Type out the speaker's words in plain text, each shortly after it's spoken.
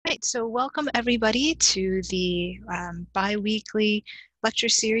right, so welcome everybody to the bi-weekly lecture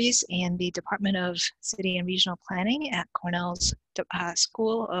series in the Department of City and Regional Planning at Cornell's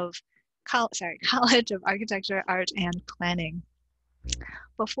College of Architecture, Art, and Planning.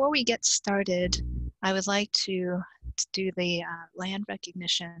 Before we get started, I would like to do the land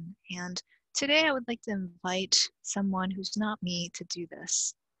recognition, and today I would like to invite someone who's not me to do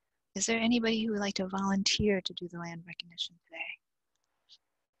this. Is there anybody who would like to volunteer to do the land recognition today?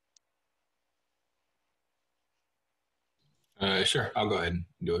 Sure, I'll go ahead and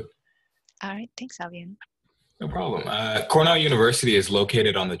do it. All right, thanks, Alvian. No problem. Cornell University is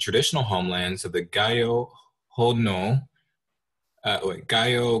located on the traditional homelands of the Gayo-Gohono, the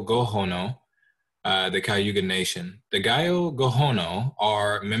Cayuga Nation. The Gayo-Gohono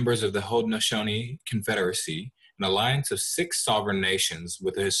are members of the Haudenosaunee Confederacy, an alliance of 6 sovereign nations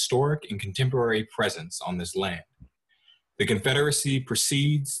with a historic and contemporary presence on this land. The Confederacy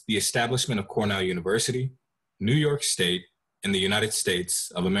precedes the establishment of Cornell University, New York State, in the United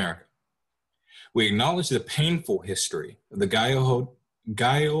States of America. We acknowledge the painful history of the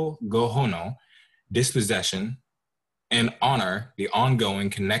Gayo-Gohono dispossession and honor the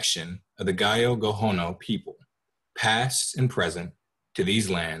ongoing connection of the Gayo-Gohono people, past and present, to these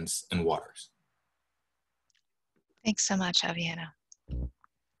lands and waters. Thanks so much, Aviana.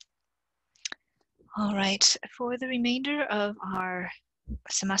 All right, for the remainder of our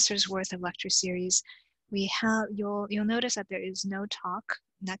semester's worth of lecture series, we have, you'll notice that there is no talk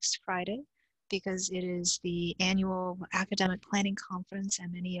next Friday because it is the annual academic planning conference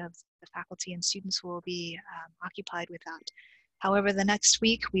and many of the faculty and students will be occupied with that. However, the next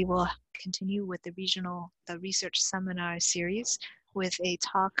week we will continue with the research seminar series with a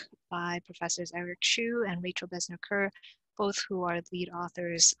talk by Professors Eric Chu and Rachel Besner-Kerr, both who are lead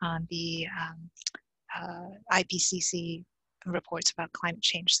authors on the IPCC reports about climate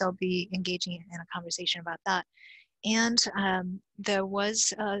change. So I'll be engaging in a conversation about that. And there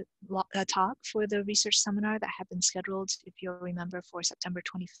was a talk for the research seminar that had been scheduled, if you'll remember, for September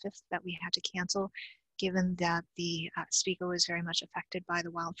 25th that we had to cancel, given that the speaker was very much affected by the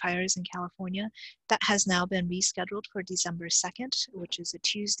wildfires in California. That has now been rescheduled for December 2nd, which is a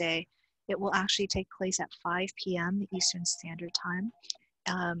Tuesday. It will actually take place at 5 p.m. Eastern Standard Time.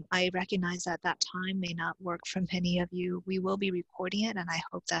 I recognize that that time may not work for many of you. We will be recording it, and I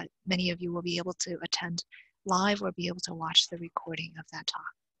hope that many of you will be able to attend live or be able to watch the recording of that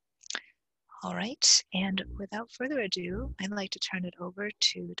talk. All right, and without further ado, I'd like to turn it over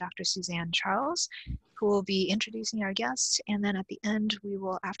to Dr. Suzanne Charles, who will be introducing our guests, and then at the end, we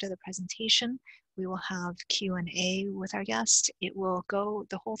will, after the presentation, we will have Q&A with our guest.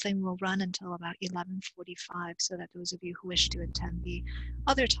 The whole thing will run until about 11:45, so that those of you who wish to attend the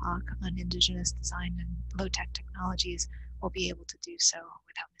other talk on Indigenous design and low-tech technologies will be able to do so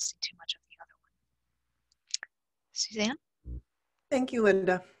without missing too much of the other one. Suzanne? Thank you,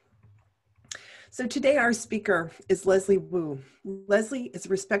 Linda. So today our speaker is Leslie Wu. Leslie is a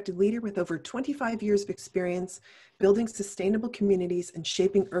respected leader with over 25 years of experience building sustainable communities and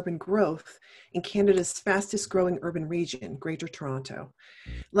shaping urban growth in Canada's fastest growing urban region, Greater Toronto.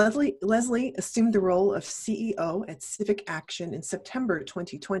 Leslie assumed the role of CEO at CivicAction in September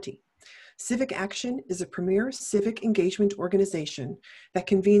 2020. CivicAction is a premier civic engagement organization that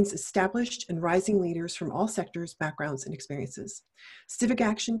convenes established and rising leaders from all sectors, backgrounds, and experiences.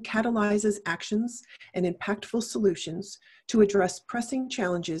 CivicAction catalyzes actions and impactful solutions to address pressing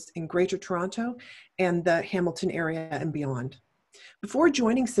challenges in Greater Toronto and the Hamilton area and beyond. Before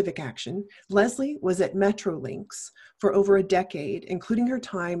joining CivicAction, Leslie was at Metrolinx for over a decade, including her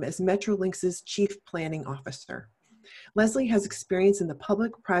time as Metrolinx's Chief Planning Officer. Leslie has experience in the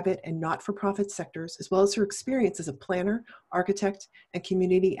public, private, and not-for-profit sectors, as well as her experience as a planner, architect, and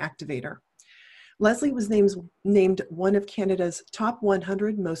community activator. Leslie was named one of Canada's top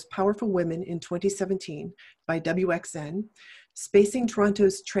 100 most powerful women in 2017 by WXN, Spacing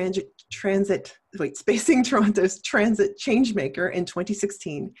Toronto's Transit Changemaker in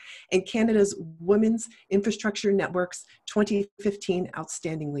 2016, and Canada's Women's Infrastructure Network's 2015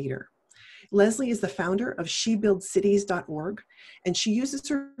 Outstanding Leader. Leslie is the founder of SheBuildCities.org, and she uses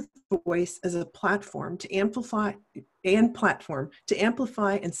her voice as a platform to amplify and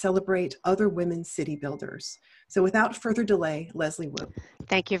celebrate other women city builders. So without further delay, Leslie Wu.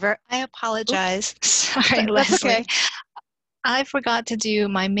 Thank you very much. I apologize. Sorry, Leslie. Okay. I forgot to do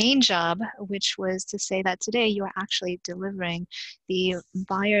my main job, which was to say that today you are actually delivering the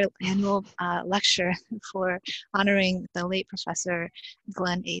Beyer annual lecture for honoring the late Professor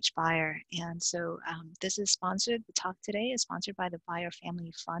Glenn H. Beyer. And so this is sponsored, the talk today is sponsored by the Beyer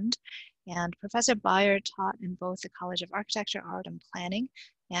Family Fund. And Professor Beyer taught in both the College of Architecture, Art, and Planning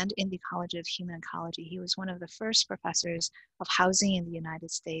and in the College of Human Ecology. He was one of the first professors of housing in the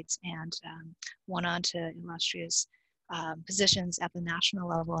United States and went on to illustrious positions at the national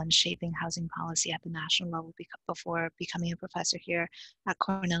level and shaping housing policy at the national level before becoming a professor here at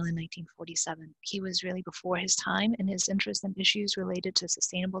Cornell in 1947. He was really before his time in his interest in issues related to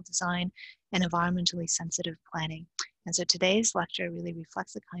sustainable design and environmentally sensitive planning. And so today's lecture really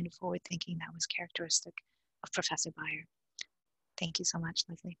reflects the kind of forward thinking that was characteristic of Professor Beyer. Thank you so much,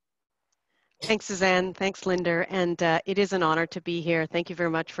 Leslie. Thanks, Suzanne. Thanks, Linda. And it is an honor to be here. Thank you very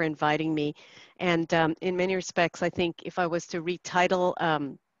much for inviting me. And in many respects, I think if I was to retitle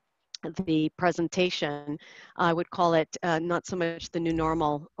the presentation, I would call it not so much the new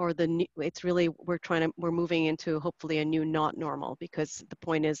normal or the new, it's really, we're moving into hopefully a new not normal, because the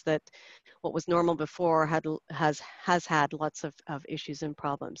point is that what was normal before has had lots of issues and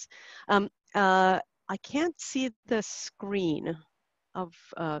problems. I can't see the screen of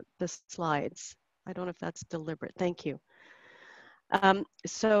the slides. I don't know if that's deliberate. Thank you.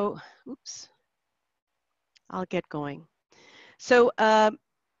 Oops, I'll get going. So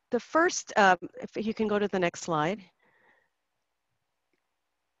the first, if you can go to the next slide.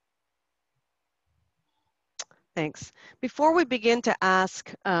 Thanks. Before we begin to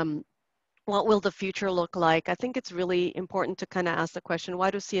ask, what will the future look like? I think it's really important to kind of ask the question,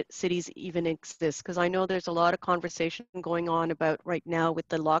 why do cities even exist? Because I know there's a lot of conversation going on about right now with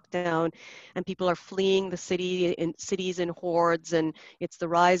the lockdown, and people are fleeing the cities in hordes, and it's the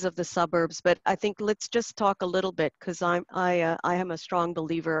rise of the suburbs. But I think let's just talk a little bit, because I am a strong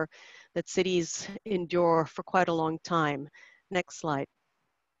believer that cities endure for quite a long time. Next slide.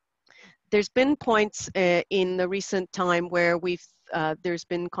 There's been points in the recent time where there's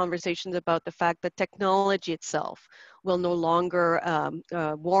been conversations about the fact that technology itself will no longer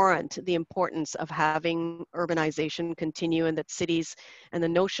warrant the importance of having urbanization continue, and that cities and the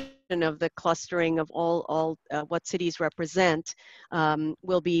notion of the clustering of all what cities represent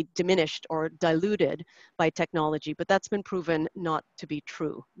will be diminished or diluted by technology. But that's been proven not to be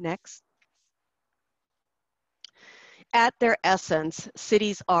true. Next. At their essence,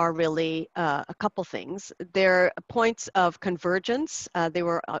 cities are really a couple things. They're points of convergence.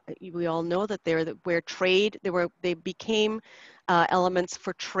 We all know that they're where trade, they became elements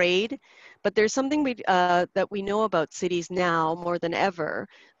for trade. But there's something that we know about cities now more than ever.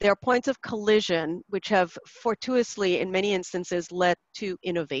 They are points of collision, which have fortuitously, in many instances, led to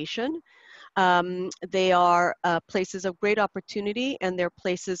innovation. They are places of great opportunity, and they're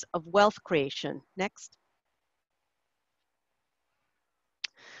places of wealth creation. Next.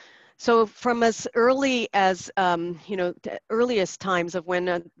 So from as early as, the earliest times of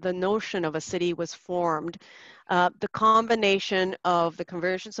when the notion of a city was formed, the combination of the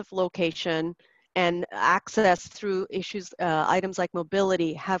convergence of location and access through items like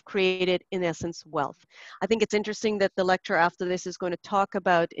mobility have created, in essence, wealth. I think it's interesting that the lecture after this is going to talk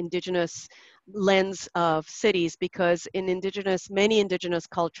about Indigenous lens of cities, because in many Indigenous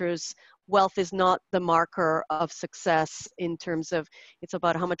cultures, wealth is not the marker of success in terms of, it's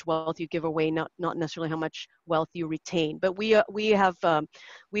about how much wealth you give away, not necessarily how much wealth you retain. But we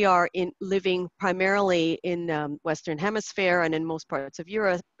are living primarily in Western Hemisphere and in most parts of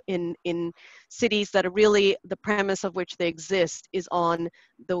Europe in cities that are really, the premise of which they exist is on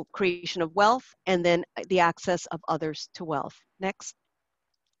the creation of wealth and then the access of others to wealth. Next.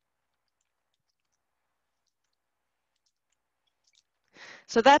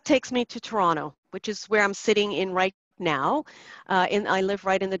 So that takes me to Toronto, which is where I'm sitting in right now. I live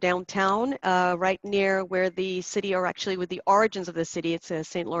right in the downtown, right near where the city, or actually with the origins of the city. It's a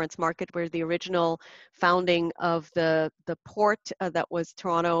St. Lawrence Market, where the original founding of the port that was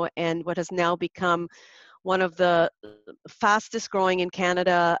Toronto, and what has now become one of the fastest growing in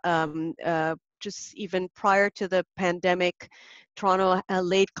Canada. Just even prior to the pandemic, Toronto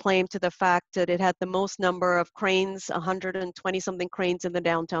laid claim to the fact that it had the most number of cranes, 120 something cranes in the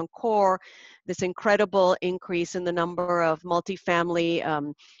downtown core, this incredible increase in the number of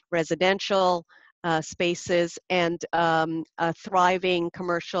multifamily residential spaces, and a thriving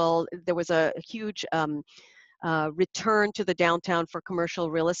commercial. There was a huge return to the downtown for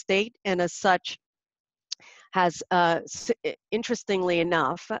commercial real estate, and as such, has, interestingly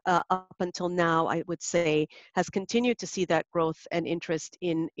enough, up until now, I would say, has continued to see that growth and interest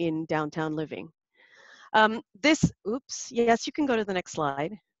in downtown living. Yes, you can go to the next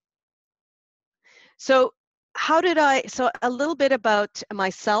slide. So so a little bit about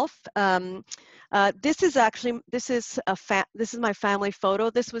myself. This is my family photo.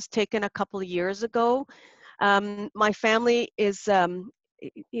 This was taken a couple of years ago. My family is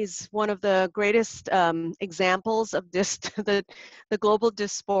is one of the greatest examples of this, the global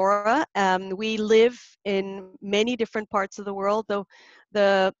diaspora. We live in many different parts of the world, though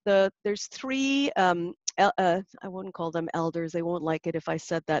there's three, I wouldn't call them elders, they won't like it if I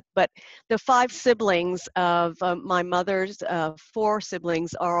said that, but the 5 siblings of my mother's 4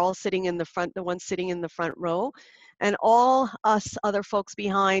 siblings are all sitting in the front, the ones sitting in the front row, and all us other folks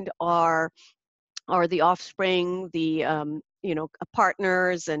behind are the offspring, the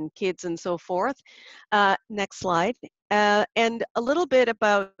partners and kids and so forth. Next slide. And a little bit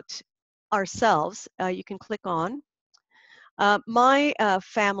about ourselves. You can click on. My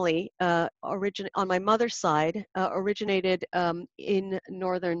family, on my mother's side, originated in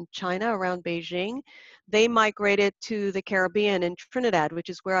northern China, around Beijing. They migrated to the Caribbean in Trinidad, which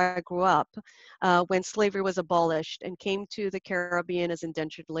is where I grew up, when slavery was abolished, and came to the Caribbean as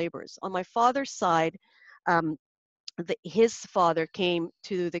indentured laborers. On my father's side, his father came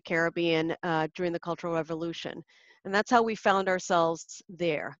to the Caribbean during the Cultural Revolution. And that's how we found ourselves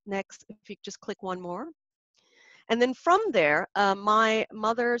there. Next, if you just click one more. And then from there, my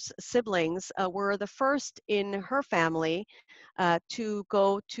mother's siblings were the first in her family to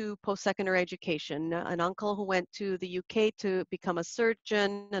go to post-secondary education. An uncle who went to the UK to become a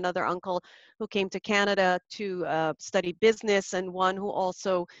surgeon, another uncle who came to Canada to study business, and one who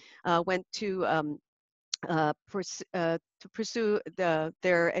also went to pursue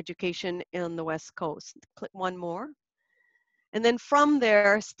their education on the West Coast. Click one more. And then from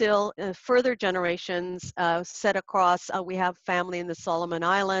there, still further generations set across. We have family in the Solomon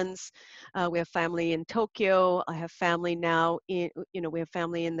Islands. We have family in Tokyo. I have family now in, we have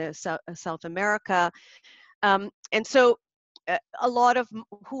family in the South America. And so a lot of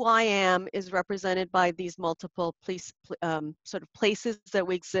who I am is represented by these multiple sort of places that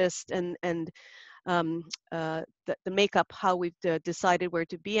we exist, and the makeup, how we've decided where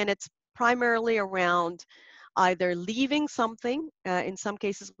to be. And it's primarily around either leaving something, in some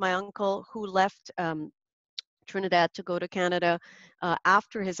cases my uncle who left Trinidad to go to Canada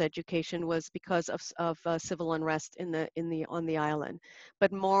after his education was because of civil unrest on the island,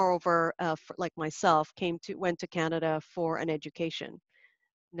 but moreover, like myself, went to Canada for an education.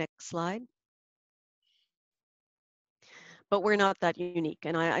 Next slide. But we're not that unique,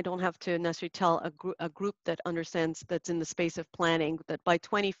 and I don't have to necessarily tell a group that understands, that's in the space of planning, that by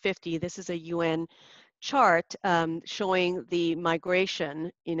 2050, this is a UN chart showing the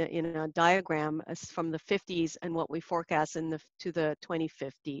migration in a diagram from the 50s and what we forecast to the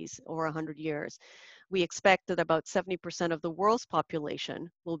 2050s, or 100 years. We expect that about 70% of the world's population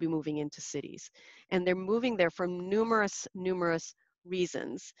will be moving into cities, and they're moving there for numerous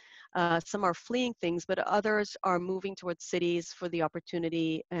reasons. Some are fleeing things, but others are moving towards cities for the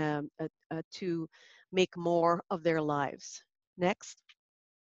opportunity to make more of their lives. Next.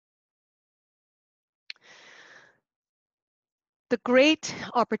 The great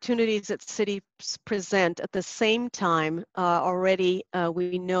opportunities that cities present at the same time already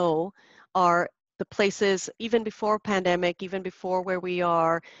we know are the places, even before pandemic, even before where we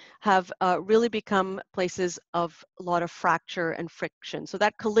are, have really become places of a lot of fracture and friction. So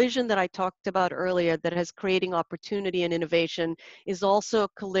that collision that I talked about earlier that is creating opportunity and innovation is also a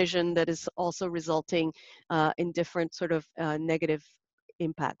collision that is also resulting in different sort of negative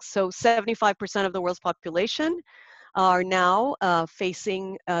impacts. So 75% of the world's population are now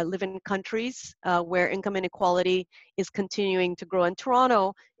live in countries where income inequality is continuing to grow, and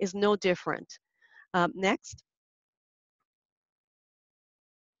Toronto is no different. Next.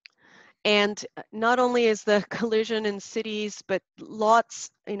 And not only is the collision in cities, but lots,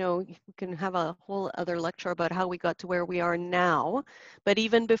 we can have a whole other lecture about how we got to where we are now, but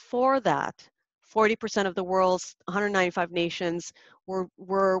even before that, 40% of the world's 195 nations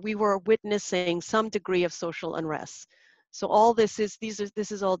we were witnessing some degree of social unrest. So all this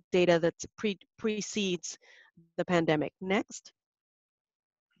is all data that precedes the pandemic. Next.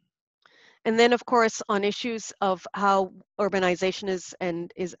 And then, of course, on issues of how urbanization is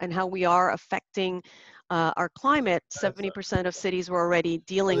and how we are affecting our climate, 70% of cities were already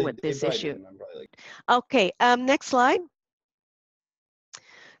dealing with this issue. Okay, next slide.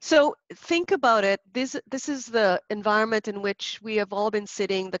 So think about it. This is the environment in which we have all been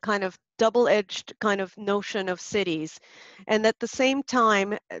sitting, the kind of double-edged kind of notion of cities. And at the same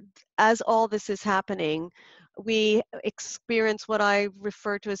time, as all this is happening, we experience what I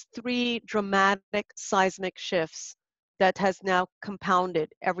refer to as 3 dramatic seismic shifts that has now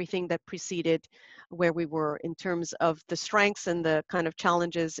compounded everything that preceded where we were in terms of the strengths and the kind of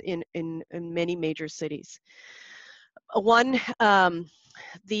challenges in many major cities. One,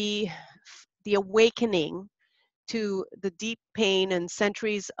 the awakening to the deep pain and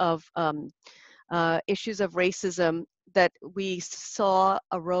centuries of issues of racism that we saw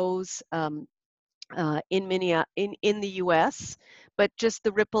arose in the U.S., but just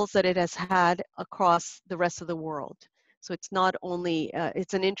the ripples that it has had across the rest of the world. So it's not only,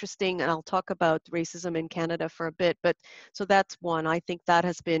 it's an interesting, and I'll talk about racism in Canada for a bit, but so that's one. I think that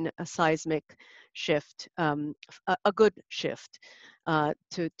has been a seismic shift, a good shift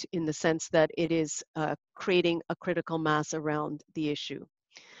in the sense that it is creating a critical mass around the issue.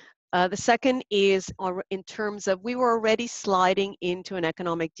 The second is in terms of, we were already sliding into an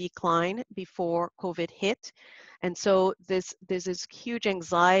economic decline before COVID hit. And so there's this huge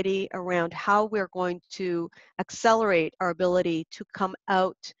anxiety around how we're going to accelerate our ability to come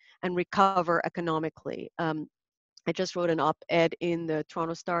out and recover economically. I just wrote an op-ed in the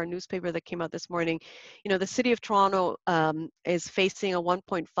Toronto Star newspaper that came out this morning. You know, the City of Toronto is facing a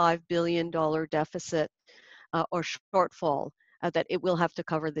 $1.5 billion deficit or shortfall that it will have to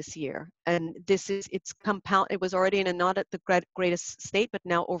cover this year. And this is, it's compound, it was already in a not at the greatest state, but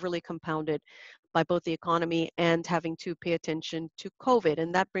now overly compounded by both the economy and having to pay attention to COVID.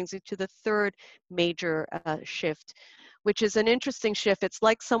 And that brings it to the third major shift, which is an interesting shift. It's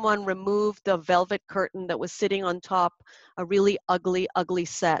like someone removed the velvet curtain that was sitting on top a really ugly, ugly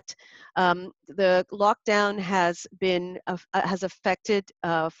set. The lockdown has been, has affected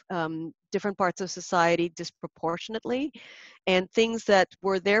different parts of society disproportionately, and things that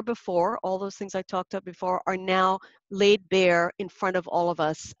were there before, all those things I talked about before, are now laid bare in front of all of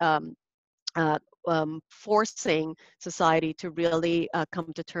us, forcing society to really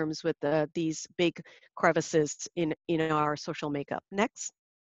come to terms with these big crevices in our social makeup. Next.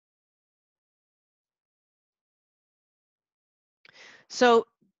 So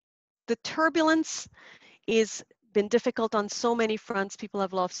the turbulence is been difficult on so many fronts. People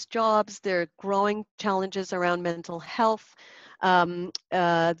have lost jobs. There are growing challenges around mental health.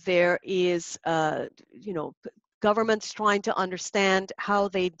 There is, you know, governments trying to understand how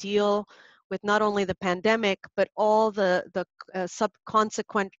they deal with not only the pandemic, but all the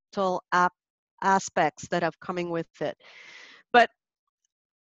subconsequential aspects that have coming with it. But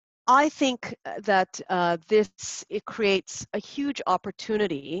I think that it creates a huge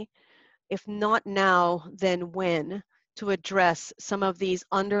opportunity, if not now, then when, to address some of these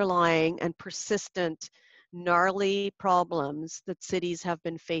underlying and persistent gnarly problems that cities have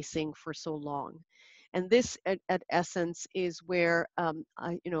been facing for so long. And this, at essence, is where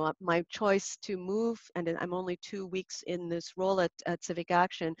my choice to move, and I'm only 2 weeks in this role at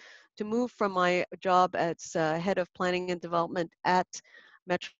CivicAction, to move from my job as head of planning and development at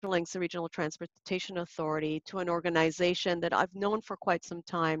Metrolinx, the Regional Transportation Authority, to an organization that I've known for quite some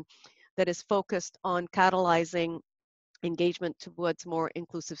time, that is focused on catalyzing engagement towards more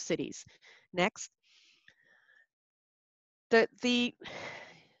inclusive cities. Next.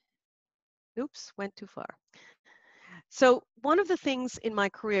 Oops, went too far. So one of the things in my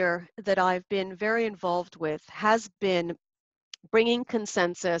career that I've been very involved with has been bringing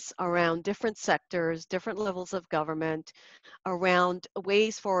consensus around different sectors, different levels of government, around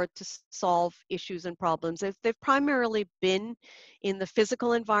ways forward to solve issues and problems. They've primarily been in the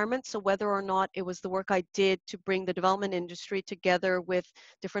physical environment, so whether or not it was the work I did to bring the development industry together with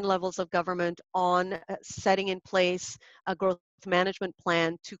different levels of government on setting in place a growth management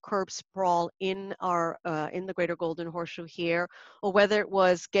plan to curb sprawl in the Greater Golden Horseshoe here, or whether it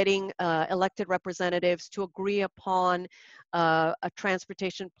was getting elected representatives to agree upon a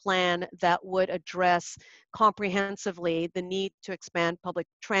transportation plan that would address comprehensively the need to expand public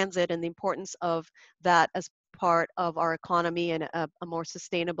transit and the importance of that as part of our economy and a more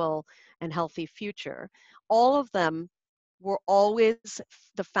sustainable and healthy future. All of them were always,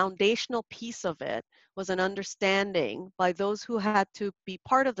 the foundational piece of it was an understanding by those who had to be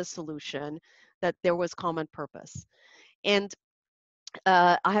part of the solution that there was common purpose. And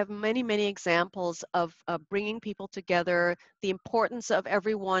I have many, many examples of bringing people together, the importance of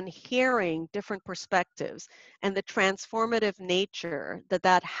everyone hearing different perspectives, and the transformative nature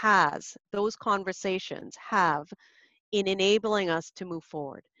that has, those conversations have, in enabling us to move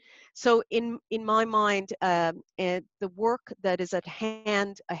forward. So in my mind, and the work that is at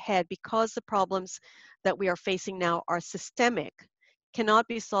hand ahead, because the problems that we are facing now are systemic, cannot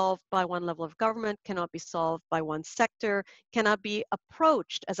be solved by one level of government, cannot be solved by one sector, cannot be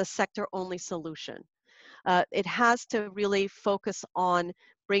approached as a sector-only solution. It has to really focus on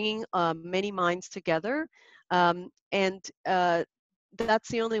bringing many minds together, and that's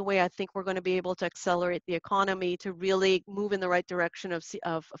the only way I think we're going to be able to accelerate the economy, to really move in the right direction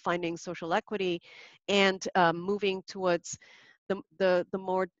of finding social equity and moving towards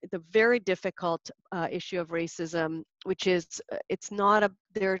the very difficult issue of racism, which is it's not a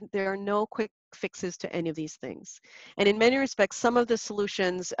there are no quick fixes to any of these things. And in many respects, some of the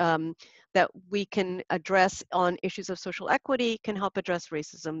solutions that we can address on issues of social equity can help address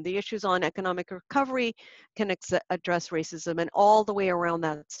racism. The issues on economic recovery can address racism, and all the way around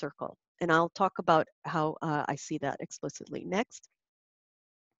that circle. And I'll talk about how I see that explicitly. Next.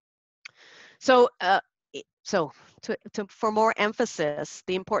 So, for more emphasis,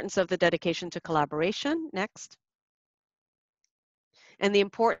 the importance of the dedication to collaboration. Next. And the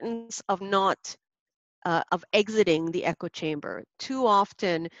importance of not of exiting the echo chamber. Too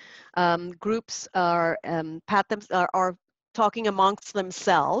often, groups are talking amongst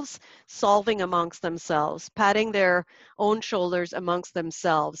themselves, solving amongst themselves, patting their own shoulders amongst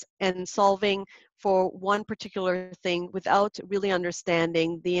themselves, and solving for one particular thing without really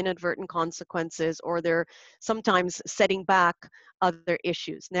understanding the inadvertent consequences, or they're sometimes setting back other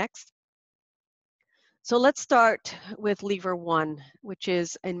issues. Next. So let's start with lever one, which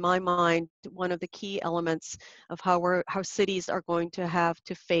is, in my mind, one of the key elements of how cities are going to have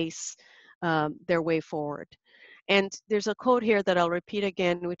to face their way forward. And there's a quote here that I'll repeat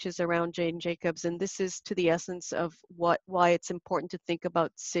again, which is around Jane Jacobs, and this is to the essence of why it's important to think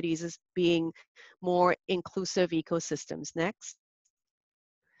about cities as being more inclusive ecosystems. Next.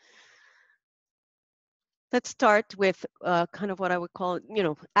 Let's start with kind of what I would call,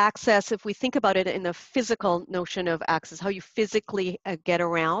 access. If we think about it in the physical notion of access, how you physically get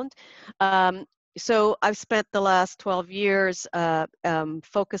around. So I've spent the last 12 years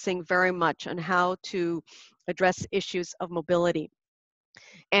focusing very much on how to address issues of mobility.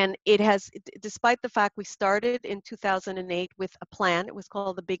 And it has, despite the fact we started in 2008 with a plan, it was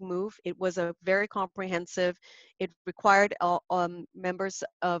called the Big Move. It was a very comprehensive, it required members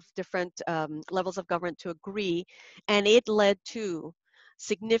of different levels of government to agree, and it led to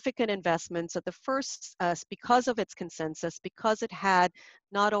significant investments at the first, because of its consensus, because it had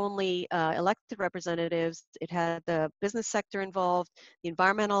not only elected representatives, it had the business sector involved, the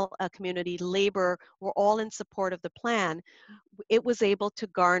environmental community, labor, were all in support of the plan. It was able to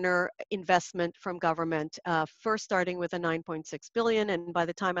garner investment from government, first starting with a 9.6 billion, and by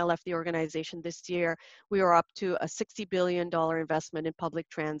the time I left the organization this year, we were up to a $60 billion investment in public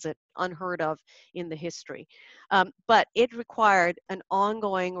transit, unheard of in the history. But it required an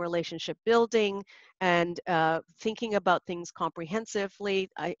ongoing relationship building and thinking about things comprehensively,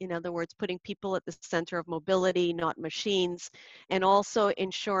 in other words, putting people at the center of mobility, not machines, and also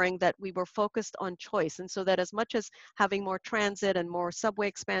ensuring that we were focused on choice. And so that as much as having more transit and more subway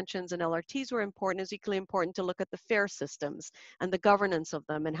expansions and LRTs were important, it's equally important to look at the fare systems and the governance of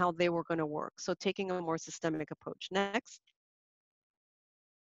them and how they were going to work. So taking a more systemic approach. Next.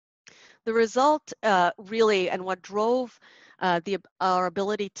 The result really, and what drove our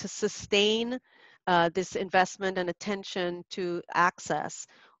ability to sustain this investment and attention to access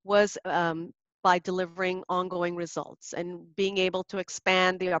was by delivering ongoing results and being able to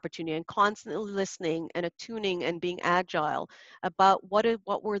expand the opportunity and constantly listening and attuning and being agile about what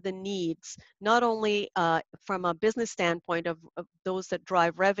were the needs, not only from a business standpoint of those that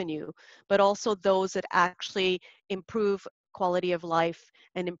drive revenue, but also those that actually improve quality of life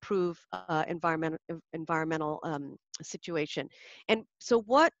and improve environmental situation. And so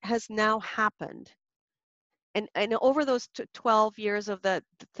what has now happened, and over those 12 years of that,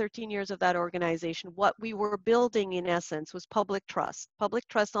 13 years of that organization, what we were building in essence was public trust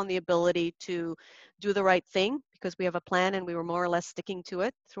on the ability to do the right thing, because we have a plan and we were more or less sticking to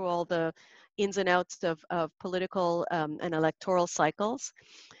it through all the ins and outs of political and electoral cycles,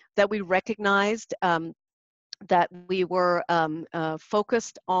 that we recognized that we were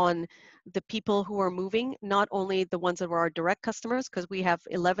focused on the people who are moving, not only the ones that were our direct customers, because we have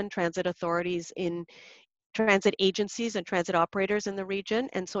 11 transit authorities in transit agencies and transit operators in the region.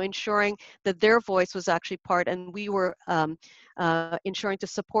 And so ensuring that their voice was actually part, and we were ensuring to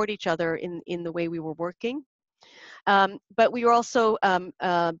support each other in the way we were working. But we were also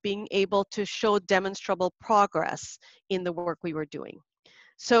being able to show demonstrable progress in the work we were doing.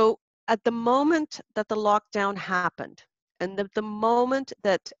 So at the moment that the lockdown happened, and the moment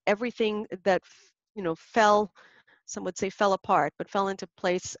that everything that fell, some would say fell apart, but fell into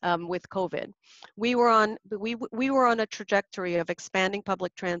place with COVID, we were on a trajectory of expanding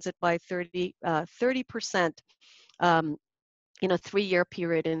public transit by 30% in a 3-year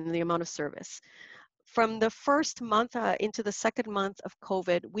period in the amount of service. From the first month into the second month of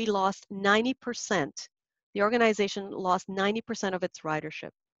COVID, we lost 90%. The organization lost 90% of its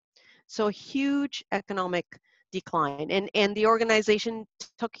ridership. So huge economic decline. And the organization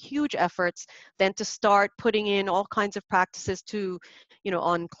took huge efforts then to start putting in all kinds of practices to,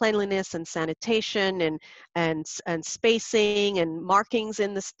 on cleanliness and sanitation and spacing and markings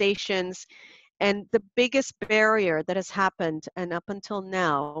in the stations. And the biggest barrier that has happened, and up until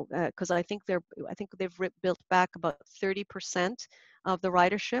now, because I think they've built back about 30% of the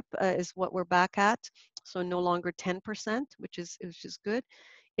ridership is what we're back at, so no longer 10%, which is good.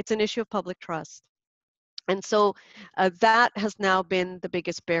 It's an issue of public trust. And so that has now been the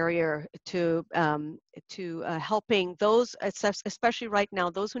biggest barrier to helping those, especially right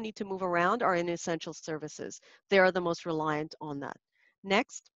now, those who need to move around are in essential services. They are the most reliant on that.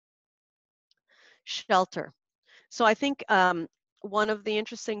 Next. Shelter. So I think one of the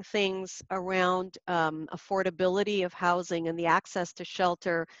interesting things around affordability of housing and the access to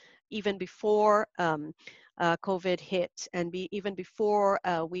shelter, even before COVID hit, and even before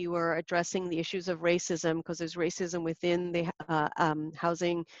we were addressing the issues of racism, because there's racism within the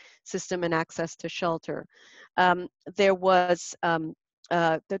housing system and access to shelter. There was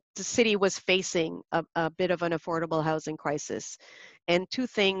the city was facing a bit of an affordable housing crisis. And two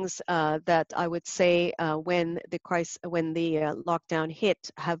things that I would say when the lockdown hit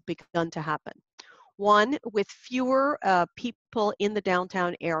have begun to happen. One, with fewer people in the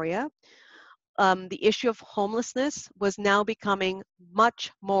downtown area, the issue of homelessness was now becoming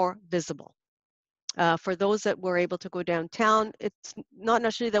much more visible. For those that were able to go downtown, it's not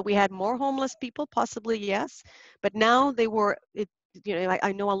necessarily that we had more homeless people, possibly yes, but now they were,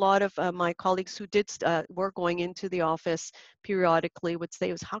 I know a lot of my colleagues who were going into the office periodically would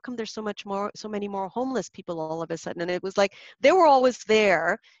say, how come there's so many more homeless people all of a sudden? And it was like, they were always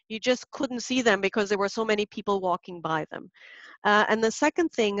there. You just couldn't see them because there were so many people walking by them. And the second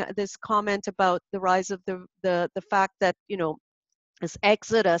thing, this comment about the rise of the fact that, this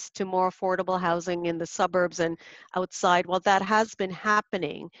exodus to more affordable housing in the suburbs and outside, well, that has been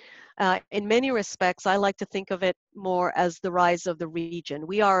happening. In many respects, I like to think of it more as the rise of the region.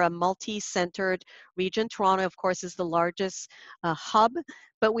 We are a multi-centered region. Toronto, of course, is the largest hub,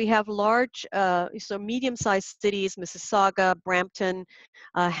 but we have large, so medium-sized cities, Mississauga, Brampton,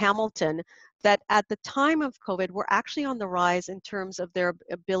 Hamilton, that at the time of COVID were actually on the rise in terms of their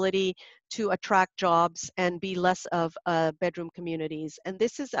ability to attract jobs and be less of bedroom communities. And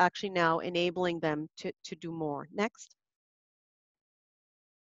this is actually now enabling them to do more. Next.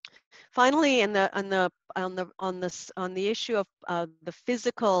 Finally, on the issue of the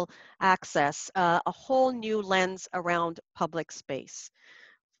physical access, a whole new lens around public space.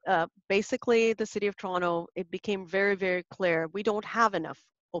 Basically, the City of Toronto, it became very, very clear we don't have enough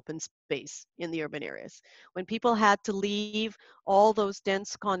open space in the urban areas. When people had to leave all those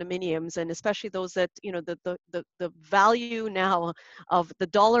dense condominiums, and especially those that, the value now of the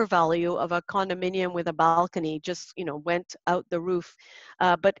dollar value of a condominium with a balcony just, went out the roof.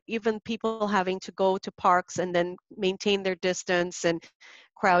 But even people having to go to parks and then maintain their distance and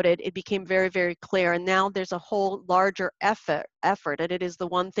crowded, it became very, very clear. And now there's a whole larger effort, and it is the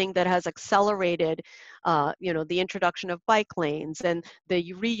one thing that has accelerated, the introduction of bike lanes and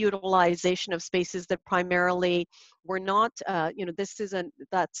the reutilization of spaces that primarily were not, this isn't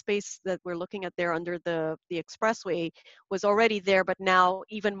that space that we're looking at there under the expressway was already there, but now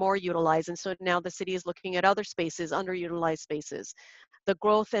even more utilized. And so now the city is looking at other spaces, underutilized spaces. The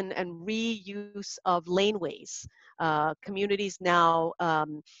growth and reuse of laneways, communities now,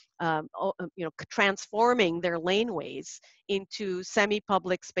 transforming their laneways into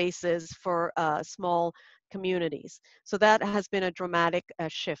semi-public spaces for small communities. So that has been a dramatic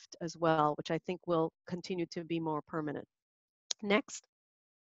shift as well, which I think will continue to be more permanent. Next.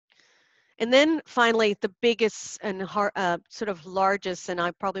 And then finally, the biggest and sort of largest, and I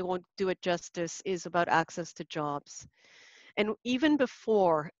probably won't do it justice, is about access to jobs. And even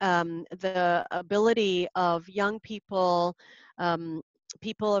before, the ability of young people,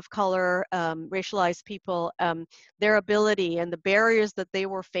 people of color, racialized people, their ability and the barriers that they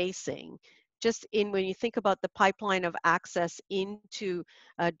were facing, just when you think about the pipeline of access into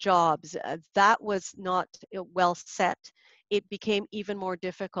jobs, that was not well set. It became even more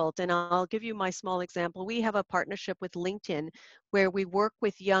difficult. And I'll give you my small example. We have a partnership with LinkedIn where we work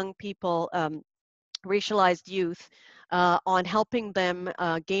with young people, racialized youth, on helping them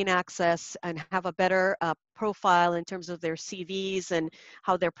gain access and have a better profile in terms of their CVs and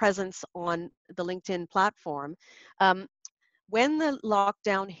how their presence on the LinkedIn platform. When the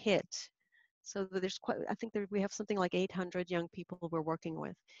lockdown hit, so there's I think we have something like 800 young people we're working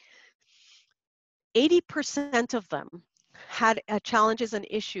with. 80% of them had challenges and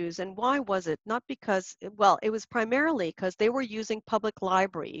issues. And why was it? Not because, well, it was primarily because they were using public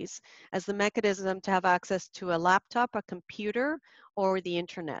libraries as the mechanism to have access to a laptop, a computer, or the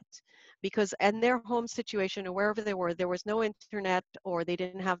internet. Because in their home situation or wherever they were, there was no internet, or they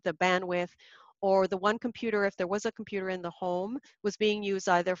didn't have the bandwidth, or the one computer, if there was a computer in the home, was being used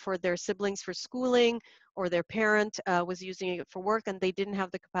either for their siblings for schooling, or their parent was using it for work, and they didn't have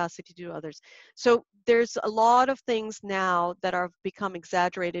the capacity to do others. So there's a lot of things now that are become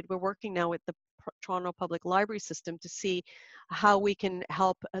exaggerated. We're working now with the Toronto Public Library system to see how we can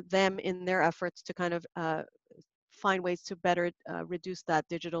help them in their efforts to kind of find ways to better reduce that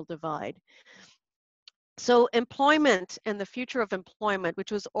digital divide. So employment and the future of employment,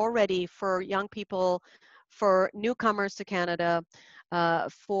 which was already for young people, for newcomers to Canada,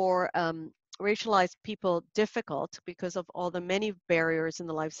 for racialized people difficult because of all the many barriers in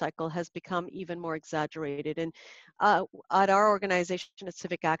the life cycle, has become even more exaggerated. And at our organization at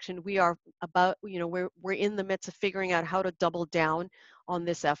CivicAction, we are about, we're in the midst of figuring out how to double down on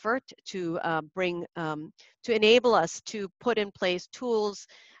this effort to to enable us to put in place tools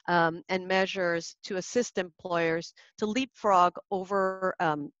and measures to assist employers to leapfrog over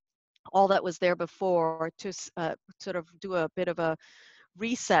all that was there before, to sort of do a bit of a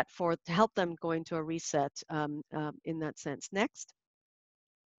reset to help them go into a reset in that sense. Next.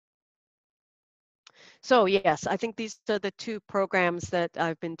 So yes, I think these are the two programs that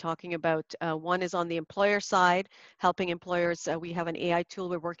I've been talking about. One is on the employer side, helping employers. We have an AI tool.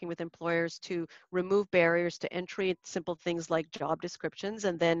 We're working with employers to remove barriers to entry, simple things like job descriptions,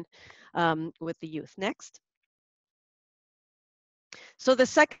 and then with the youth. Next. So the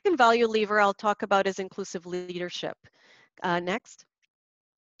second value lever I'll talk about is inclusive leadership. Next.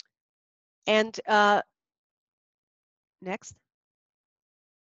 And next.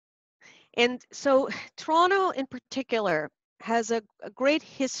 And so Toronto in particular has a great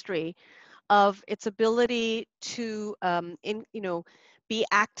history of its ability to be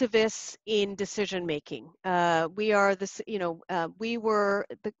activists in decision making. We are this, we were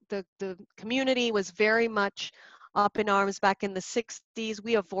the community was very much up in arms back in the 60s.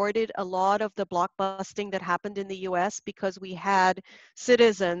 We avoided a lot of the blockbusting that happened in the US because we had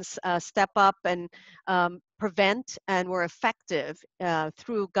citizens step up and prevent, and were effective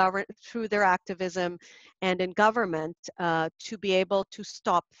through their activism and in government to be able to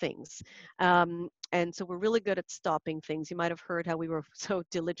stop things. And so we're really good at stopping things. You might have heard how we were so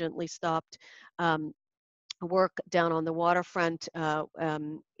diligently stopped work down on the waterfront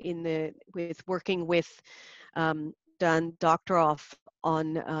working with Dan Doctoroff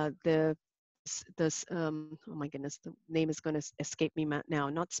on oh my goodness, the name is going to escape me now,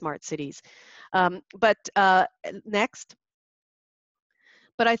 not smart cities. But next.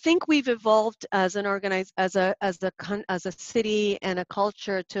 But I think we've evolved as an as a city and a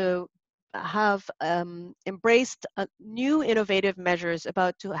culture to have embraced new innovative measures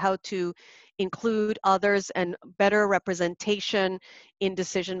about how to include others and better representation in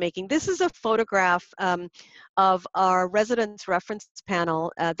decision making. This is a photograph of our residents reference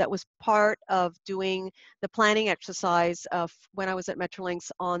panel that was part of doing the planning exercise when I was at Metrolinx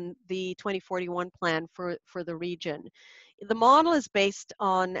on the 2041 plan for the region. The model is based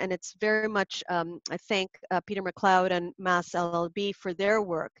on, and it's very much, I thank Peter McLeod and Mass LLB for their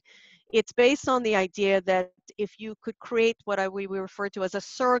work. It's based on the idea that if you could create what we refer to as a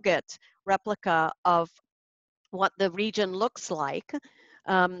surrogate replica of what the region looks like,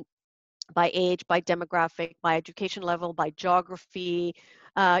 by age, by demographic, by education level, by geography,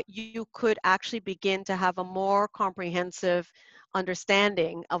 you could actually begin to have a more comprehensive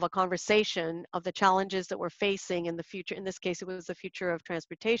understanding of a conversation of the challenges that we're facing in the future. In this case, it was the future of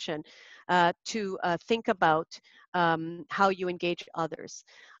transportation, to think about how you engage others.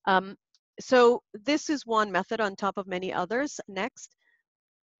 So this is one method on top of many others. Next.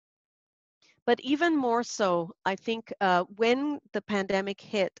 But even more so, I think when the pandemic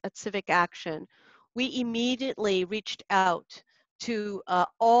hit at CivicAction, we immediately reached out to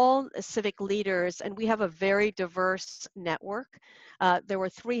all civic leaders, and we have a very diverse network. There were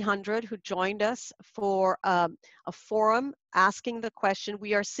 300 who joined us for a forum asking the question,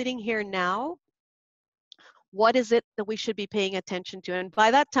 we are sitting here now, what is it that we should be paying attention to? And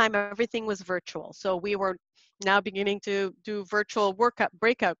by that time, everything was virtual. So we were now beginning to do virtual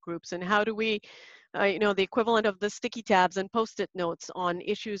breakout groups, and how do we, the equivalent of the sticky tabs and post-it notes on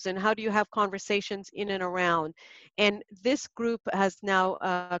issues, and how do you have conversations in and around? And this group has now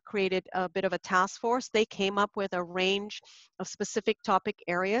created a bit of a task force. They came up with a range of specific topic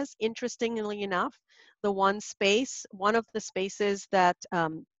areas. Interestingly enough, one of the spaces that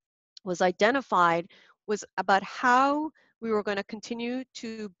was identified was about how we were going to continue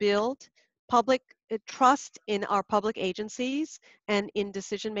to build public trust in our public agencies and in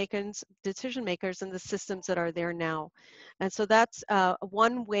decision makers and the systems that are there now. And so that's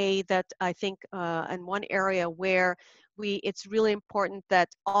one way that I think, and one area where it's really important that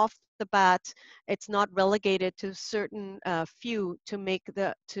off the bat, it's not relegated to certain few to make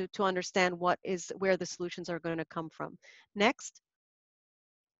to understand where the solutions are going to come from. Next.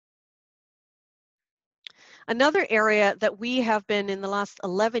 Another area that we have been in the last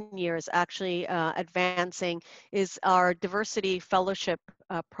 11 years actually advancing is our diversity fellowship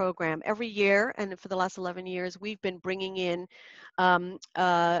program. Every year, and for the last 11 years, we've been bringing in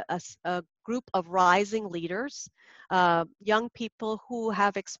a group of rising leaders, young people who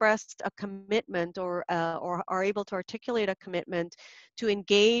have expressed a commitment or are able to articulate a commitment to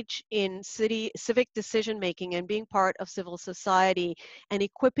engage in civic decision making and being part of civil society, and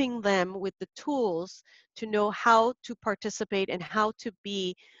equipping them with the tools to know how to participate and how to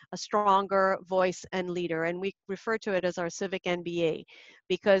be a stronger voice and leader. And we refer to it as our Civic MBA,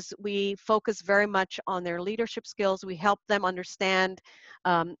 because we focus very much on their leadership skills. We help them understand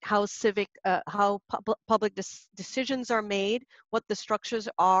how public decisions are made, what the structures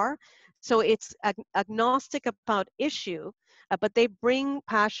are. So it's agnostic about issue, but they bring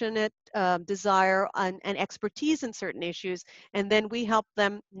passionate desire and expertise in certain issues, and then we help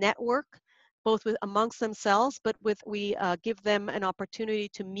them network both amongst themselves, but we give them an opportunity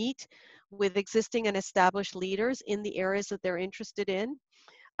to meet with existing and established leaders in the areas that they're interested in.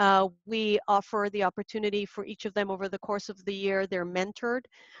 We offer the opportunity for each of them over the course of the year. They're mentored.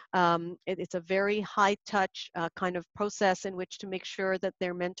 It's a very high touch kind of process in which to make sure that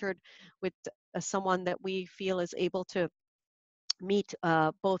they're mentored with someone that we feel is able to meet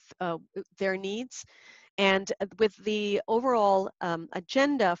both their needs. And with the overall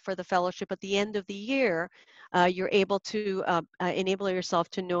agenda for the fellowship at the end of the year, you're able to enable yourself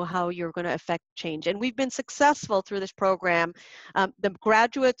to know how you're going to affect change. And we've been successful through this program. The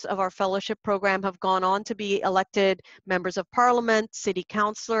graduates of our fellowship program have gone on to be elected members of parliament, city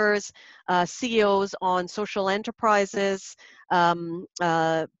councillors, CEOs on social enterprises,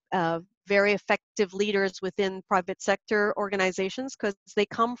 very effective leaders within private sector organizations, because they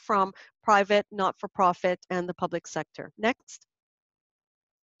come from private, not-for-profit, and the public sector. Next.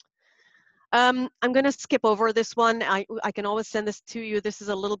 I'm going to skip over this one. I can always send this to you. This is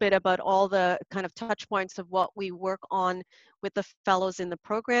a little bit about all the kind of touch points of what we work on with the fellows in the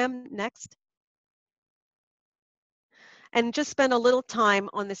program. Next. And just spend a little time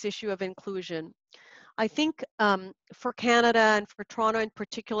on this issue of inclusion. I think for Canada and for Toronto in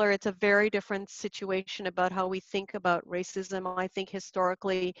particular, it's a very different situation about how we think about racism. I think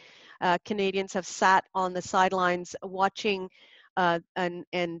historically, Canadians have sat on the sidelines watching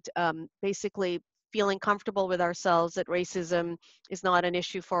and basically feeling comfortable with ourselves that racism is not an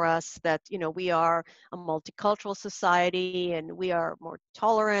issue for us, that, you know, we are a multicultural society and we are more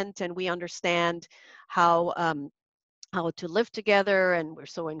tolerant and we understand how to live together and we're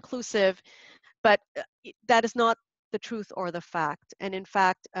so inclusive. But that is not the truth or the fact. And in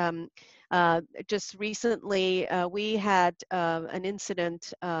fact, just recently, we had an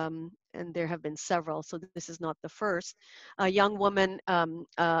incident, and there have been several, so this is not the first. A young woman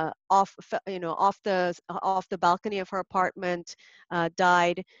off the balcony of her apartment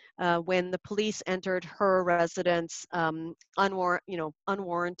died when the police entered her residence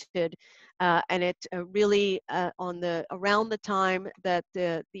unwarranted. And it really, around the time that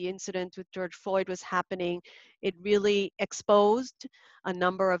the incident with George Floyd was happening, it really exposed a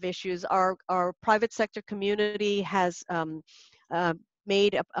number of issues. Our private sector community has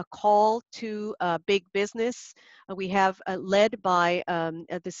made a call to big business. We have led by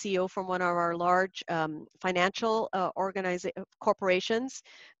the CEO from one of our large financial corporations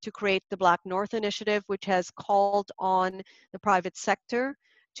to create the Black North Initiative, which has called on the private sector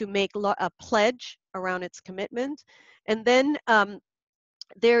to make a pledge around its commitment. And then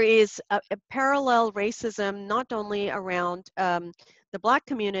there is a parallel racism, not only around the Black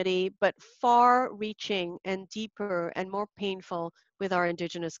community, but far-reaching and deeper and more painful with our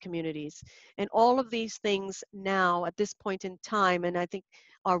Indigenous communities. And all of these things now, at this point in time, and I think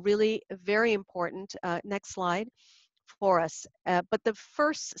are really very important. Next slide. For us. But the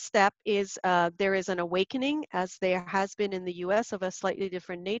first step is there is an awakening, as there has been in the US, of a slightly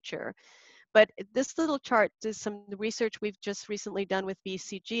different nature. But this little chart is some research we've just recently done with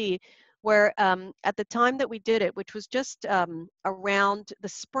BCG, where at the time that we did it, which was just around the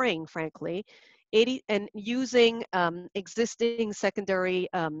spring, frankly, and using existing secondary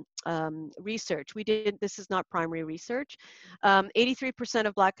research. This is not primary research. 83%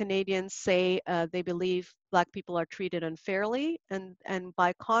 of Black Canadians say they believe Black people are treated unfairly, and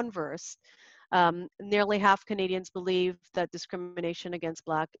by converse, nearly half Canadians believe that discrimination against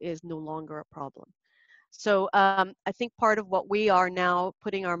Black is no longer a problem. So I think part of what we are now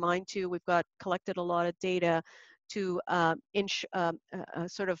putting our mind to, we've collected a lot of data to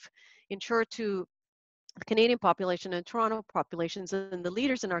sort of ensure to the Canadian population and Toronto populations and the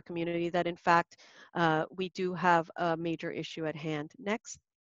leaders in our community that in fact we do have a major issue at hand. Next,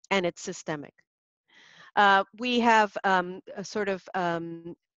 and it's systemic. We have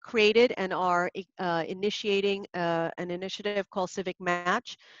created and are initiating an initiative called Civic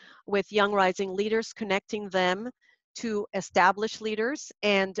Match with young rising leaders, connecting them to established leaders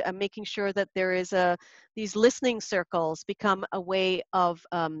and making sure that there is these listening circles become a way of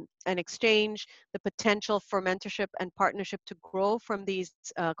an exchange, the potential for mentorship and partnership to grow from these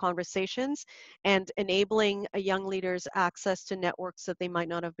conversations, and enabling young leaders access to networks that they might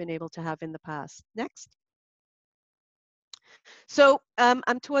not have been able to have in the past. Next. So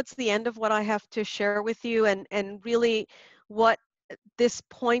I'm towards the end of what I have to share with you, and really what this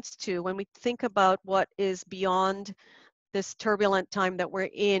points to when we think about what is beyond this turbulent time that we're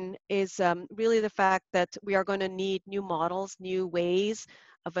in is really the fact that we are going to need new models, new ways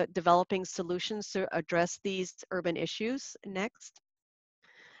of developing solutions to address these urban issues. Next.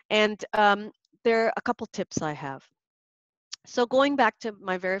 And there are a couple tips I have. So going back to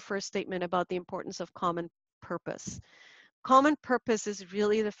my very first statement about the importance of common purpose. Common purpose is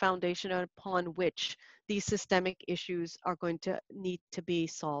really the foundation upon which these systemic issues are going to need to be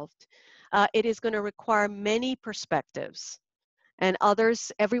solved. It is going to require many perspectives and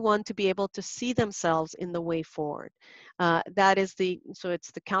everyone to be able to see themselves in the way forward. That is so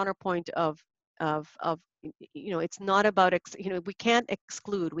it's the counterpoint of it's not about, we can't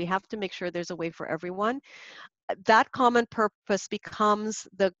exclude, we have to make sure there's a way for everyone. That common purpose becomes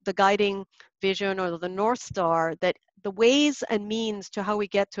the guiding vision or the North Star, that the ways and means to how we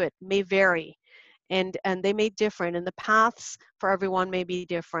get to it may vary, and they may differ, and the paths for everyone may be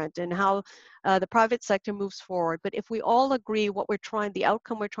different, and how the private sector moves forward. But if we all agree the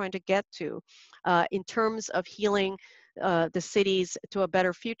outcome we're trying to get to in terms of healing the cities to a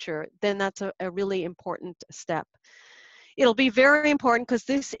better future, then that's a really important step. It'll be very important because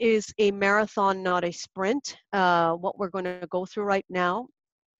this is a marathon, not a sprint, what we're going to go through right now.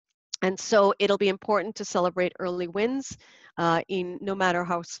 And so it'll be important to celebrate early wins, no matter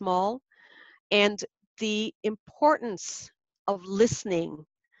how small. And the importance of listening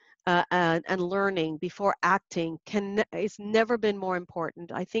and learning before acting is never been more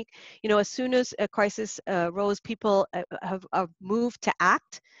important. I think, as soon as a crisis rose, people have moved to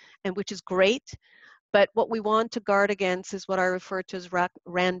act, and which is great. But what we want to guard against is what I refer to as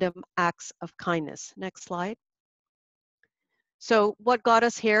random acts of kindness. Next slide. So what got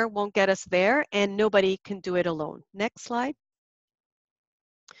us here won't get us there, and nobody can do it alone. Next slide.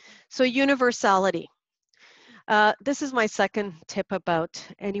 So universality. This is my second tip about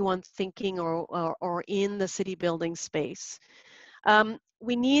anyone thinking or in the city building space.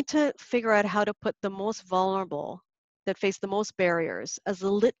 We need to figure out how to put the most vulnerable that face the most barriers as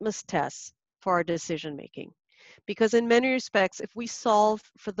the litmus test for our decision making. Because in many respects, if we solve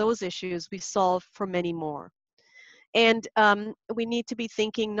for those issues, we solve for many more. And we need to be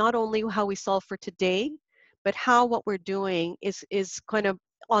thinking not only how we solve for today, but how what we're doing is kind of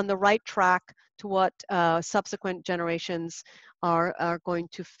on the right track to what subsequent generations are going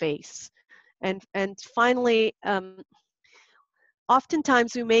to face. And finally,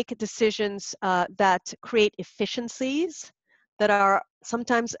 oftentimes we make decisions that create efficiencies that are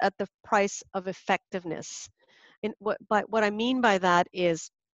sometimes at the price of effectiveness. And what I mean by that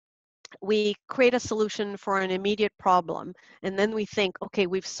is we create a solution for an immediate problem, and then we think, okay,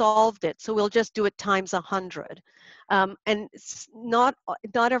 we've solved it, so we'll just do it times 100. And it's not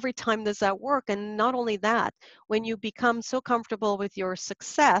every time does that work. And not only that, when you become so comfortable with your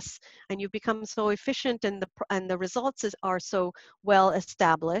success and you become so efficient and the results are so well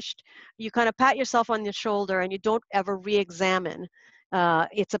established, you kind of pat yourself on the shoulder and you don't ever re-examine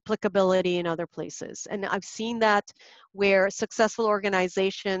its applicability in other places. And I've seen that where successful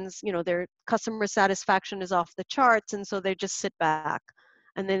organizations, their customer satisfaction is off the charts, and so they just sit back.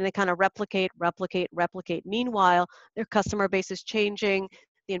 And then they kind of replicate. Meanwhile, their customer base is changing,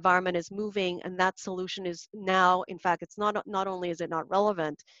 the environment is moving, and that solution is now, in fact, it's not only is it not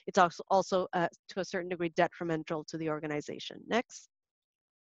relevant, it's also to a certain degree detrimental to the organization. Next.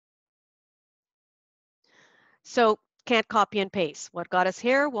 So can't copy and paste. What got us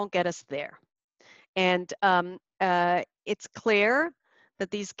here won't get us there. And it's clear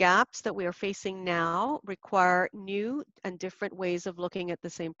that these gaps that we are facing now require new and different ways of looking at the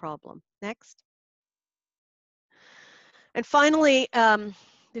same problem. Next. And finally,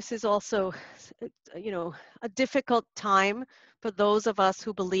 this is also, a difficult time for those of us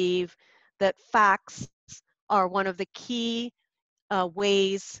who believe that facts are one of the key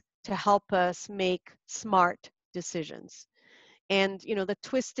ways to help us make smart decisions. And the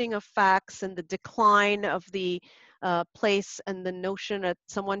twisting of facts and the decline of the place and the notion that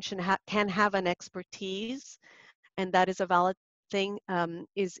someone can have an expertise, and that is a valid thing,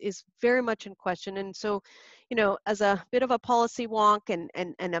 is very much in question. And so, as a bit of a policy wonk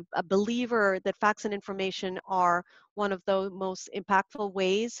and a believer that facts and information are one of the most impactful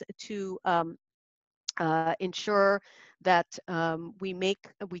ways to ensure that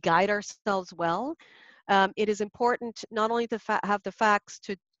we guide ourselves well. It is important not only to have the facts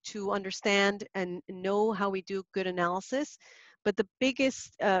to understand and know how we do good analysis, but the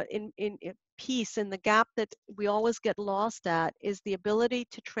biggest piece in the gap that we always get lost at is the ability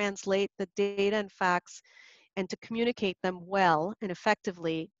to translate the data and facts and to communicate them well and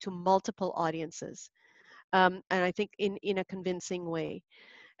effectively to multiple audiences. And I think in a convincing way.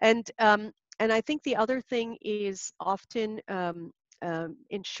 And I think the other thing is often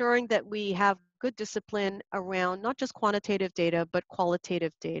ensuring that we have good discipline around not just quantitative data, but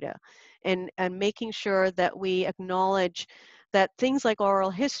qualitative data, and making sure that we acknowledge that things like oral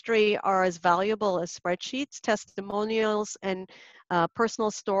history are as valuable as spreadsheets, testimonials, and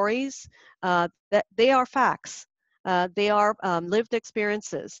personal stories, that they are facts. They are lived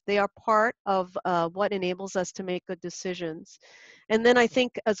experiences. They are part of what enables us to make good decisions. And then I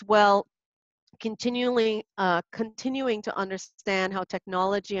think as well, continuing to understand how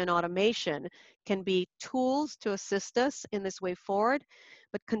technology and automation can be tools to assist us in this way forward,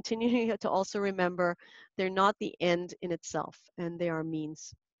 but continuing to also remember they're not the end in itself, and they are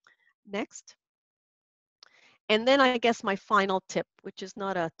means. Next. And then I guess my final tip, which is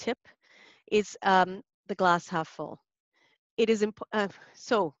not a tip, is the glass half full. It is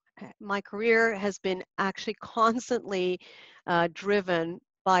so my career has been actually constantly driven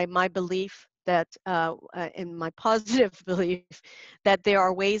by my belief that, in my positive belief, that there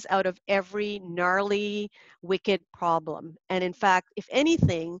are ways out of every gnarly, wicked problem. And in fact, if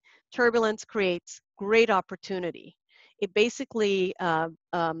anything, turbulence creates great opportunity. It basically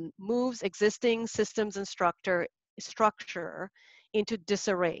moves existing systems and structure into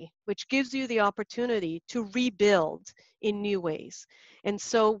disarray, which gives you the opportunity to rebuild in new ways. And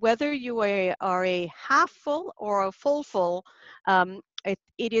so whether you are a half full or a full,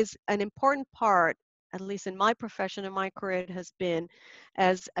 it is an important part, at least in my profession and my career it has been,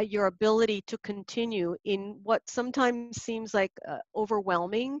 as your ability to continue in what sometimes seems like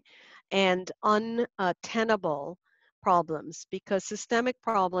overwhelming and untenable problems, because systemic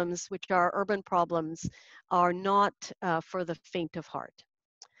problems, which are urban problems, are not for the faint of heart.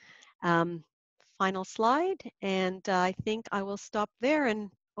 Final slide, and I think I will stop there and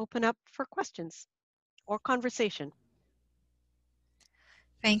open up for questions or conversation.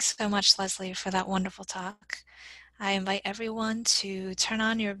 Thanks so much, Leslie, for that wonderful talk. I invite everyone to turn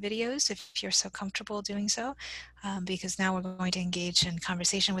on your videos if you're so comfortable doing so, because now we're going to engage in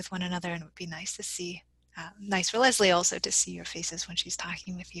conversation with one another, and it would be nice to see, nice for Leslie also to see your faces when she's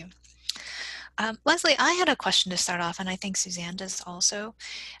talking with you. Leslie, I had a question to start off, and I think Suzanne does also.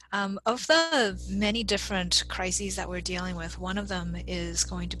 Of the many different crises that we're dealing with, one of them is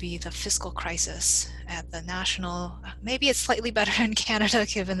going to be the fiscal crisis at the national. Maybe it's slightly better in Canada,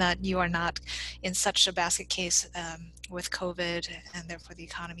 given that you are not in such a basket case with COVID, and therefore the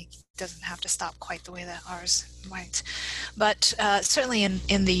economy doesn't have to stop quite the way that ours might. But certainly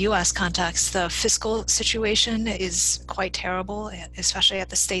in the US context, the fiscal situation is quite terrible, especially at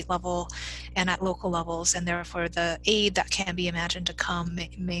the state level and at local levels, and therefore the aid that can be imagined to come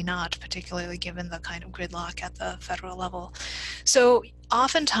may not, particularly given the kind of gridlock at the federal level. So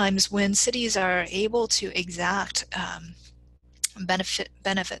oftentimes when cities are able to exact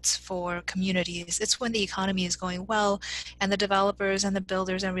benefits for communities, it's when the economy is going well and the developers and the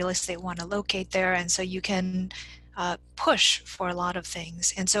builders and real estate want to locate there, and so you can push for a lot of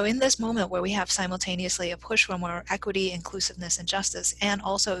things. And so in this moment where we have simultaneously a push for more equity, inclusiveness, and justice, and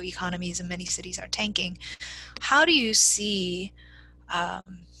also economies in many cities are tanking, how do you see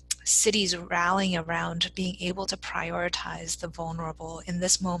cities rallying around being able to prioritize the vulnerable in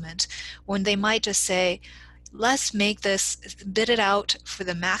this moment when they might just say, let's make this, bid it out for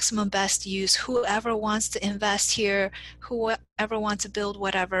the maximum best use, whoever wants to invest here, whoever wants to build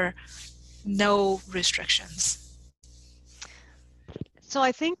whatever, no restrictions? So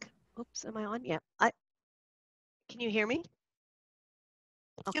I think oops, am I on? Yeah. Can you hear me?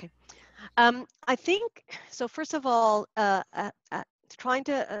 Okay. I think, so first of all, trying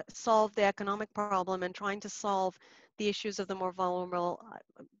to solve the economic problem and trying to solve the issues of the more vulnerable,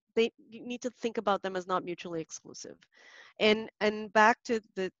 you need to think about them as not mutually exclusive. And back to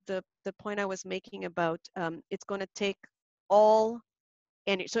the point I was making about it's going to take all,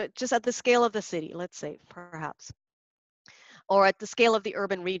 and so just at the scale of the city, let's say, perhaps, or at the scale of the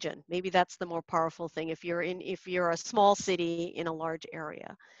urban region, maybe that's the more powerful thing. If you're a small city in a large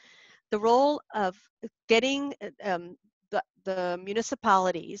area, the role of getting the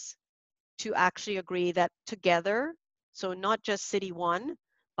municipalities to actually agree that together, so not just city one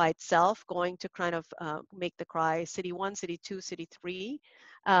by itself going to kind of make the cry, city one, city two, city three,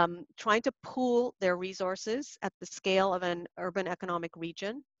 trying to pool their resources at the scale of an urban economic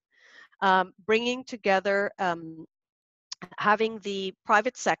region, bringing together, having the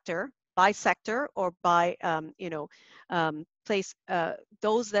private sector by sector or by place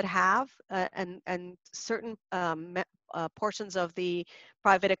those that have and certain portions of the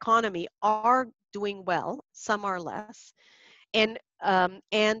private economy are doing well, some are less, and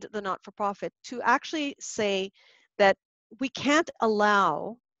the not-for-profit, to actually say that we can't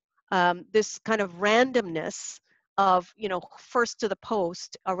allow this kind of randomness of first to the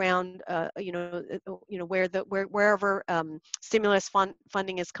post around wherever stimulus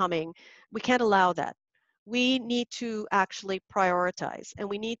funding is coming. We can't allow that. We need to actually prioritize, and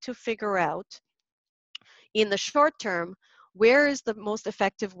we need to figure out in the short term where is the most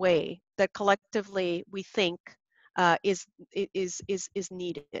effective way that collectively we think is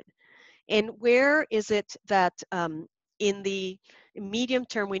needed, and where is it that in the medium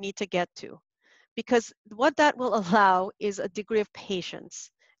term we need to get to. Because what that will allow is a degree of patience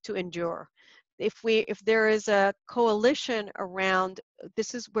to endure. If there is a coalition around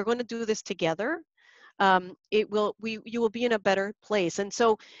we're going to do this together, you will be in a better place. And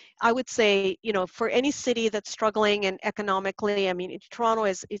so I would say, for any city that's struggling and economically, I mean, Toronto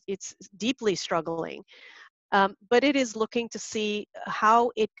it's deeply struggling, but it is looking to see how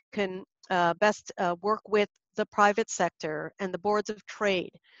it can best work with the private sector and the boards of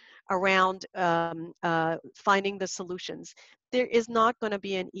trade around finding the solutions. There is not going to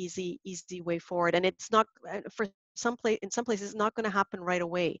be an easy way forward, and it's not in some places it's not going to happen right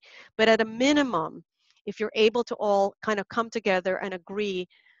away. But at a minimum, if you're able to all kind of come together and agree,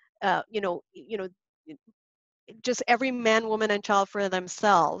 just every man, woman, and child for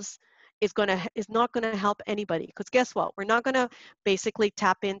themselves is not going to help anybody. Because guess what? We're not going to basically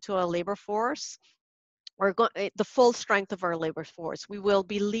tap into a labor force or the full strength of our labor force. We will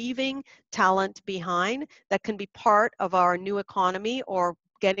be leaving talent behind that can be part of our new economy or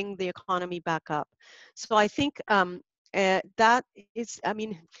getting the economy back up. So I think that is, I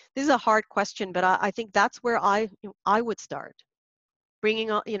mean, this is a hard question, but I think that's where I would start. Bringing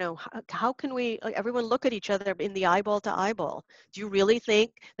on, how can we, everyone look at each other in the eyeball to eyeball? Do you really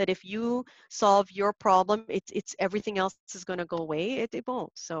think that if you solve your problem, it's everything else is going to go away? It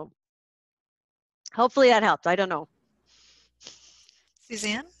won't. So hopefully that helped. I don't know.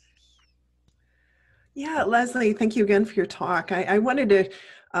 Suzanne? Yeah, Leslie, thank you again for your talk. I wanted to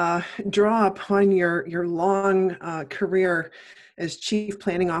draw upon your long career as Chief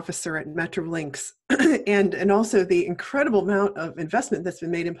Planning Officer at Metrolinx and also the incredible amount of investment that's been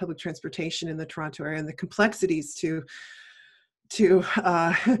made in public transportation in the Toronto area and the complexities to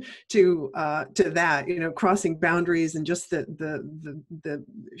that, crossing boundaries and just the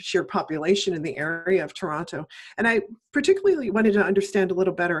sheer population in the area of Toronto. And I particularly wanted to understand a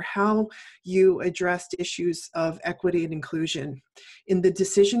little better how you addressed issues of equity and inclusion in the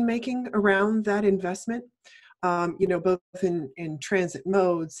decision making around that investment. Both in transit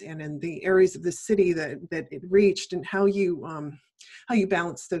modes and in the areas of the city that it reached, and how you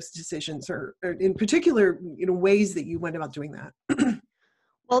balance those decisions, or in particular, ways that you went about doing that.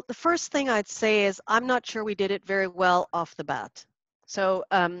 Well, the first thing I'd say is I'm not sure we did it very well off the bat. So,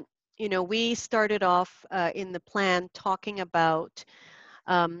 we started off in the plan talking about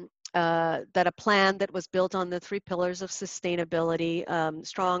that a plan that was built on the 3 pillars of sustainability,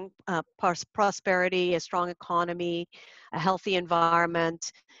 strong prosperity, a strong economy, a healthy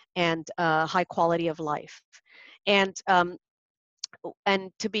environment, and high quality of life. And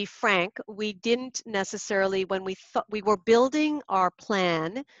to be frank, we didn't necessarily, when we thought we were building our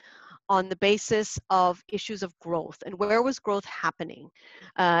plan on the basis of issues of growth and where was growth happening.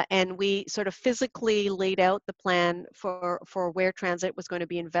 And we sort of physically laid out the plan for where transit was going to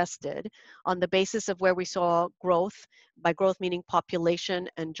be invested on the basis of where we saw growth, by growth meaning population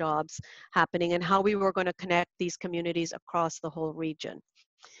and jobs happening, and how we were going to connect these communities across the whole region.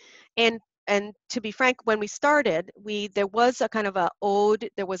 And to be frank, when we started, there was a kind of a ode,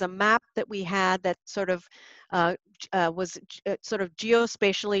 there was a map that we had that sort of was sort of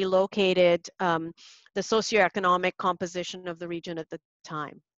geospatially located the socioeconomic composition of the region at the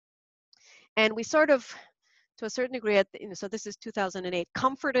time. And we sort of, to a certain degree, so this is 2008,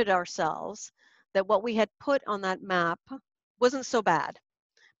 comforted ourselves that what we had put on that map wasn't so bad.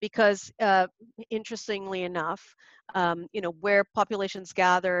 Because interestingly enough, where populations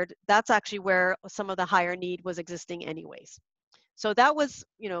gathered, that's actually where some of the higher need was existing anyways. So that was,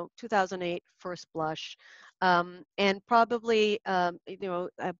 2008 first blush. And probably,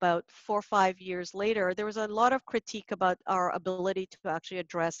 about 4 or 5 years later, there was a lot of critique about our ability to actually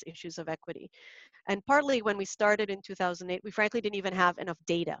address issues of equity. And partly when we started in 2008, we frankly didn't even have enough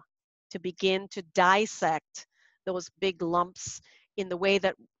data to begin to dissect those big lumps in the way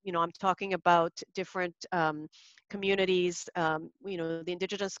that, I'm talking about different communities, the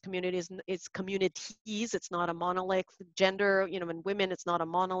Indigenous communities, it's communities, it's not a monolith. Gender, and women, it's not a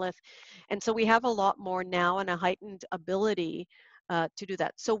monolith. And so we have a lot more now and a heightened ability to do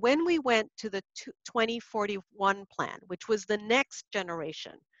that. So when we went to the 2041 plan, which was the next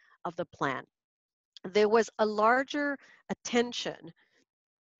generation of the plan, there was a larger attention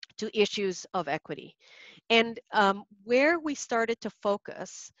to issues of equity. And where we started to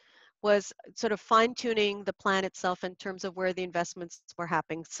focus was sort of fine-tuning the plan itself in terms of where the investments were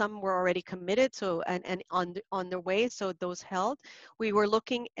happening. Some were already committed, so and on their way, so those held. We were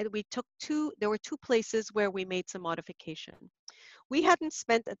looking, and there were two places where we made some modification. We hadn't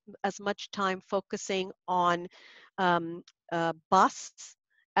spent as much time focusing on bus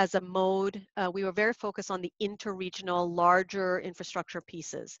as a mode. We were very focused on the interregional, larger infrastructure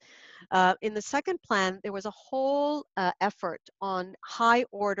pieces. In the second plan, there was a whole effort on high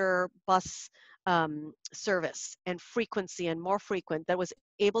order bus service and frequency, and more frequent, that was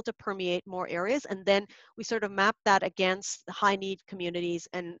able to permeate more areas. And then we sort of mapped that against the high need communities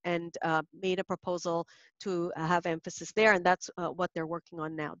and made a proposal to have emphasis there. And that's what they're working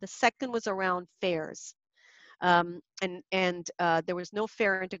on now. The second was around fares. And there was no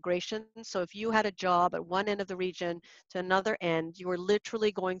fare integration. So if you had a job at one end of the region to another end, you were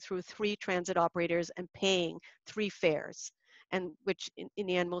literally going through 3 transit operators and paying 3 fares. And which in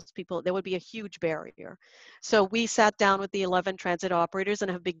the end, most people, there would be a huge barrier. So we sat down with the 11 transit operators and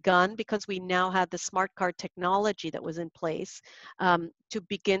have begun, because we now had the smart card technology that was in place, to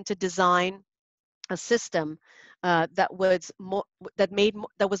begin to design a system that was more a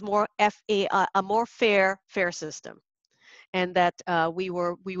more fair fare system, and that we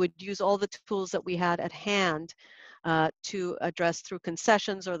would use all the tools that we had at hand to address through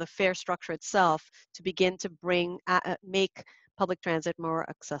concessions or the fare structure itself to begin to make public transit more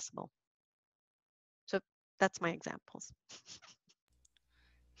accessible. So that's my examples.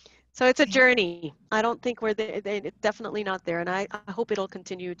 So it's a journey. I don't think we're there. It's definitely not there, and I hope it'll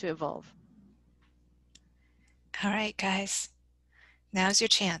continue to evolve. All right, guys, now's your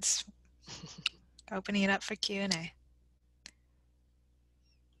chance. Opening it up for Q&A.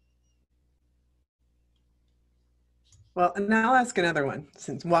 Well, and I'll ask another one,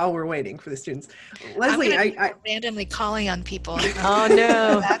 since while we're waiting for the students. Leslie, I'm randomly calling on people. Oh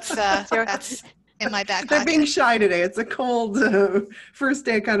no, that's in my back pocket. They're being shy today. It's a cold first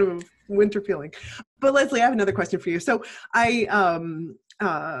day, kind of winter feeling. But Leslie, I have another question for you. So I'll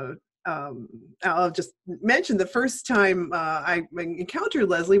just mention the first time I encountered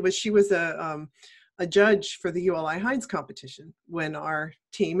Leslie was she was a judge for the ULI Hines competition when our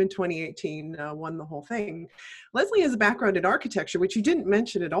team in 2018 won the whole thing. Leslie has a background in architecture, which you didn't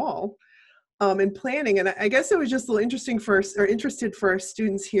mention at all, in planning. And I guess it was just a little interested for our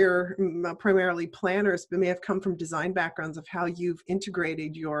students here, primarily planners, but may have come from design backgrounds, of how you've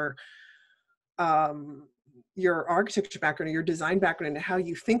integrated your architecture background or your design background and how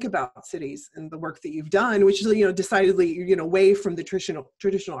you think about cities and the work that you've done, which is, decidedly, away from the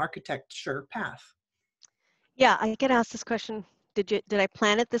traditional architecture path. Yeah, I get asked this question. Did I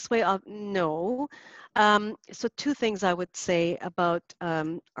plan it this way? No. So 2 things I would say about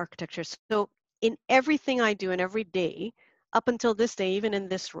architecture. So in everything I do and every day, up until this day, even in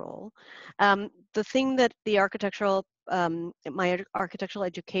this role, the thing that the my architectural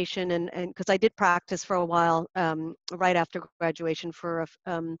education, and because I did practice for a while right after graduation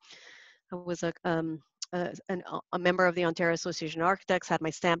I was a member of the Ontario Association of Architects, had my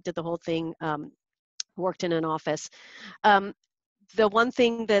stamp, did the whole thing, worked in an office. The one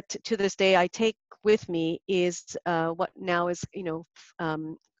thing that to this day I take with me is what now is,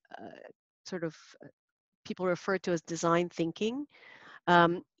 sort of people refer to as design thinking.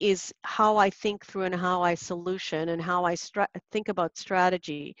 is how I think through and how I solution and how I think about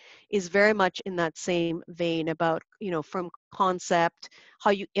strategy is very much in that same vein about, from concept,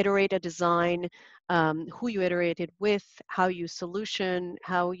 how you iterate a design, who you iterated with, how you solution,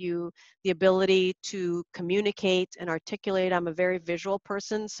 the ability to communicate and articulate. I'm a very visual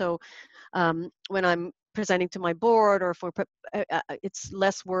person, so when I'm presenting to my board or for it's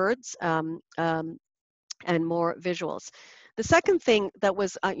less words and more visuals. The second thing that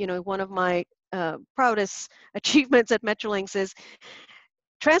was one of my proudest achievements at Metrolinx is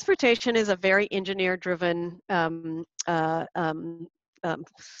transportation is a very engineer-driven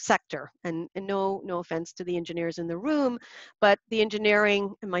sector, and no offense to the engineers in the room, but the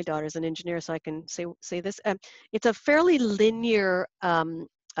engineering, and my daughter's an engineer, so I can say this. It's a fairly linear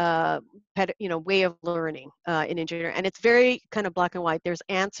way of learning in engineering, and it's very kind of black and white. There's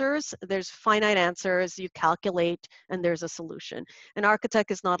answers, there's finite answers, you calculate, and there's a solution. And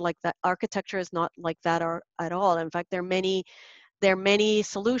architecture is not like that at all. In fact, there are many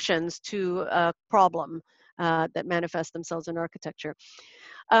solutions to a problem that manifest themselves in architecture.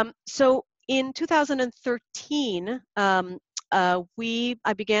 So in 2013,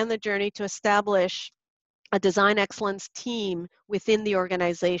 I began the journey to establish a design excellence team within the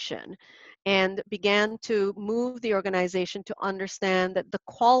organization, and began to move the organization to understand that the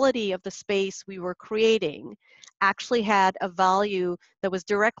quality of the space we were creating actually had a value that was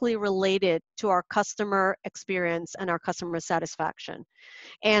directly related to our customer experience and our customer satisfaction.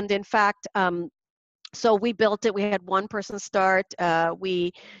 And in fact, so we built it. We had one person start. A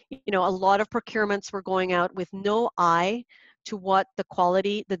lot of procurements were going out with no eye to what the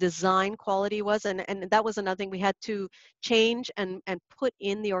design quality was. And that was another thing. We had to change and put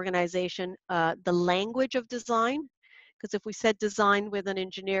in the organization the language of design. Because if we said design with an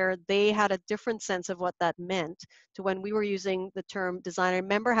engineer, they had a different sense of what that meant to when we were using the term design. I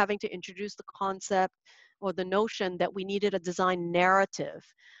remember having to introduce the concept or the notion that we needed a design narrative.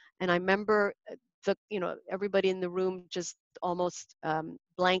 And I remember everybody in the room just almost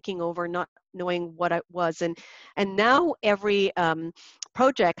blanking over, not knowing what it was. And now every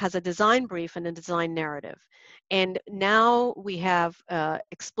project has a design brief and a design narrative. And now we have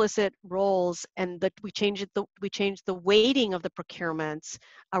explicit roles, and that we changed the weighting of the procurements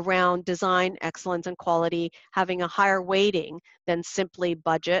around design excellence and quality, having a higher weighting than simply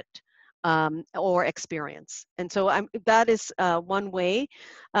budget or experience. And so that is one way.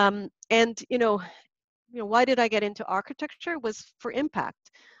 And why did I get into architecture? Was for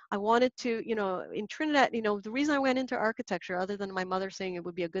impact. I wanted to, in Trinidad, the reason I went into architecture, other than my mother saying it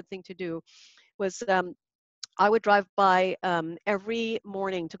would be a good thing to do, was I would drive by every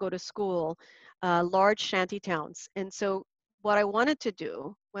morning to go to school, large shanty towns. And so what I wanted to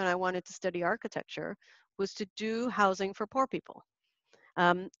do when I wanted to study architecture was to do housing for poor people.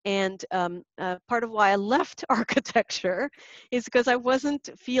 Part of why I left architecture is because I was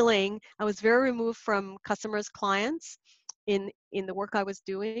very removed from customers, clients in the work I was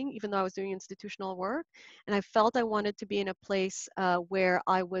doing, even though I was doing institutional work. And I felt I wanted to be in a place where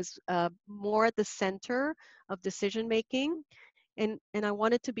I was more at the center of decision making. And I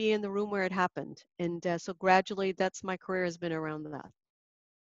wanted to be in the room where it happened. And so gradually, my career has been around that.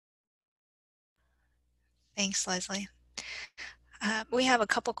 Thanks, Leslie. We have a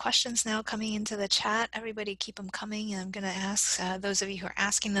couple questions now coming into the chat. Everybody keep them coming. And I'm going to ask those of you who are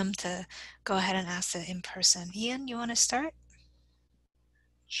asking them to go ahead and ask it in person. Ian, you want to start?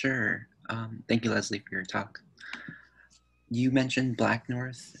 Sure. Thank you, Leslie, for your talk. You mentioned Black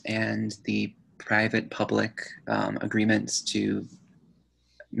North and the private-public agreements to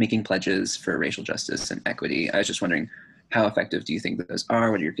making pledges for racial justice and equity. I was just wondering, how effective do you think those are?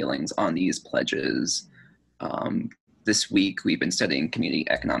 What are your feelings on these pledges? This week, we've been studying community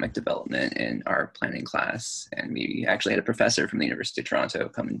economic development in our planning class, and we actually had a professor from the University of Toronto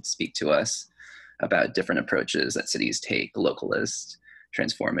come and speak to us about different approaches that cities take: localist,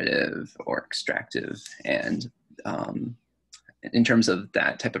 transformative, or extractive. And in terms of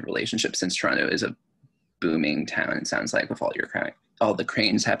that type of relationship, since Toronto is a booming town, it sounds like, with all the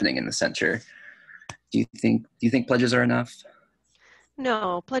cranes happening in the center, do you think pledges are enough?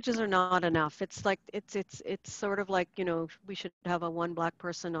 No, pledges are not enough. It's sort of like, we should have a one Black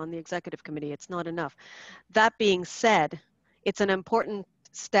person on the executive committee. It's not enough. That being said, it's an important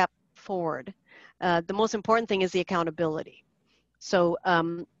step forward. The most important thing is the accountability. So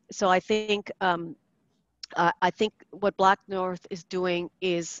I think what Black North is doing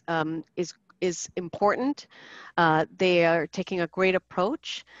is is important. They are taking a great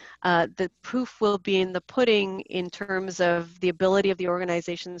approach. The proof will be in the pudding in terms of the ability of the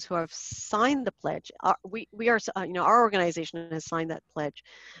organizations who have signed the pledge. Our organization has signed that pledge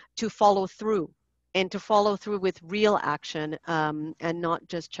to follow through, and to follow through with real action, and not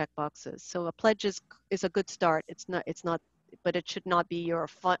just check boxes. So a pledge is a good start. It's not, but it should not be your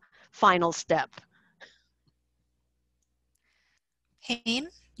final step. Payne,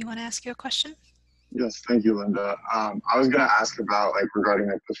 you want to ask your question? Yes, thank you, Linda. I was going to ask about regarding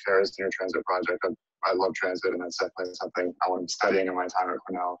the Ferris Near Transit project. I love transit, and that's definitely something I want to be studying in my time at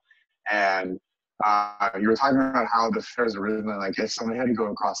Cornell. And you were talking about how the Ferris originally, if somebody had to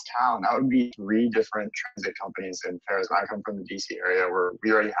go across town, that would be 3 different transit companies in Ferris. I come from the DC area where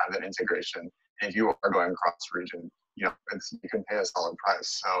we already have that integration. And if you are going across the region, you can pay a solid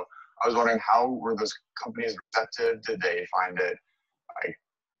price. So I was wondering, how were those companies receptive? Did they find it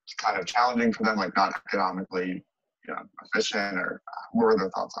kind of challenging for them, not economically efficient, or what were their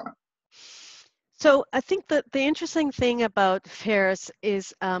thoughts on it? So I think that the interesting thing about Ferris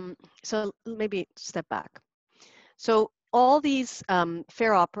is, so maybe step back. So all these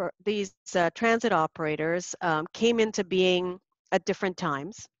transit operators came into being at different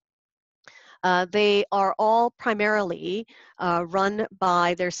times. They are all primarily run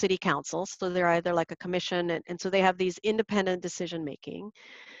by their city councils. So they're either like a commission, and so they have these independent decision making.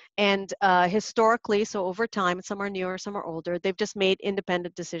 And historically, so over time, some are newer, some are older, they've just made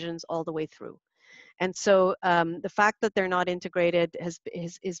independent decisions all the way through. And so the fact that they're not integrated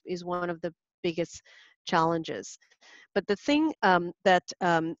is one of the biggest challenges. But the thing that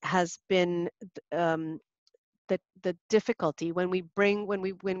has been the difficulty when we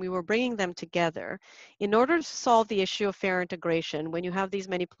were bringing them together, in order to solve the issue of fair integration, when you have these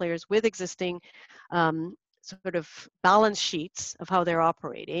many players with existing sort of balance sheets of how they're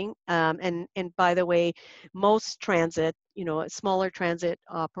operating, and by the way, most transit, smaller transit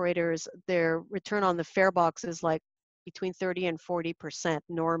operators, their return on the fare box is between 30 and 40%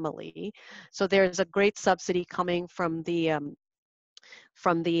 normally. So there's a great subsidy coming from the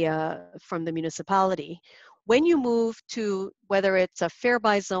municipality. When you move to whether it's a fare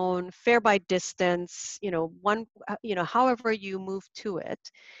by zone, fare by distance, however you move to it,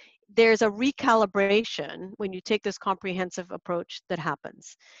 there's a recalibration when you take this comprehensive approach that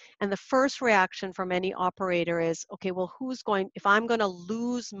happens. And the first reaction from any operator is, okay, well, if I'm going to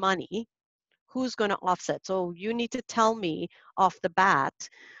lose money, who's going to offset? So you need to tell me off the bat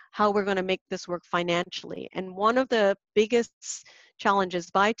how we're going to make this work financially. And one of the biggest challenges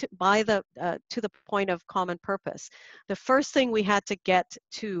to the point of common purpose, the first thing we had to get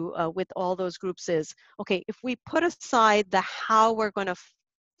to with all those groups is, okay, if we put aside the how we're going to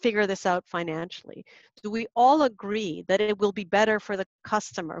figure this out financially, do we all agree that it will be better for the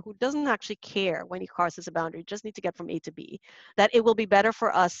customer who doesn't actually care when he crosses a boundary, just need to get from A to B, that it will be better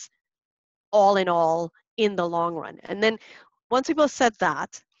for us all in all in the long run? And then once people said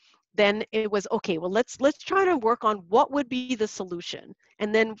that, then it was, okay, well, let's try to work on what would be the solution,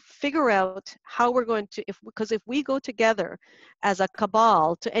 and then figure out how we're going to, because if we go together as a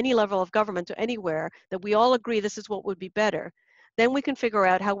cabal to any level of government, to anywhere, that we all agree this is what would be better, then we can figure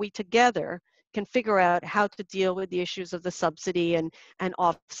out how we together can figure out how to deal with the issues of the subsidy and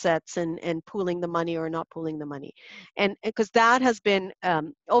offsets and pooling the money or not pooling the money. And because that has been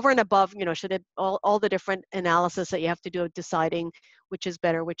over and above, should it all the different analysis that you have to do of deciding which is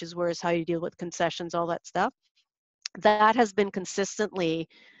better, which is worse, how you deal with concessions, all that stuff. That has been consistently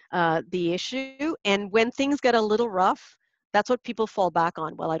the issue. And when things get a little rough, that's what people fall back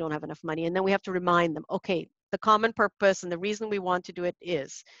on. Well, I don't have enough money. And then we have to remind them, okay, the common purpose and the reason we want to do it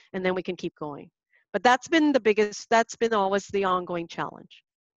is, and then we can keep going. But that's been always the ongoing challenge.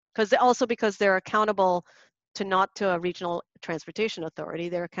 Because they're accountable not to a regional transportation authority,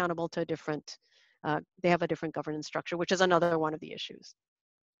 they're accountable to they have a different governance structure, which is another one of the issues.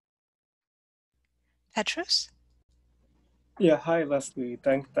 Petrus? Yeah, hi Leslie.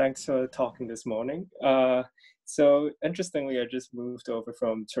 Thanks for talking this morning. So interestingly, I just moved over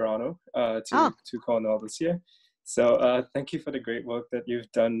from Toronto to Cornell this year. So thank you for the great work that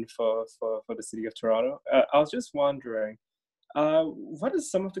you've done for the city of Toronto. I was just wondering, what are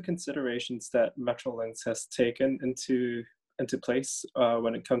some of the considerations that Metrolinx has taken into place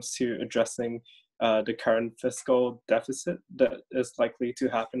when it comes to addressing the current fiscal deficit that is likely to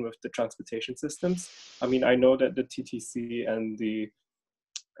happen with the transportation systems? I mean, I know that the TTC and the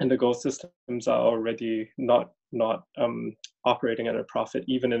GO systems are already not operating at a profit,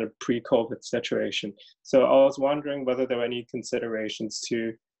 even in a pre-COVID situation. So I was wondering whether there were any considerations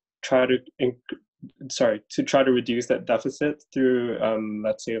to try to reduce that deficit through,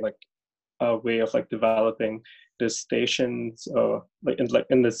 let's say, way of like developing the stations, or like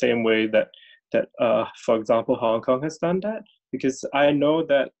in the same way that for example, Hong Kong has done that? Because I know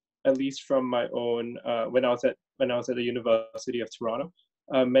that, at least from my own, when I was at the University of Toronto,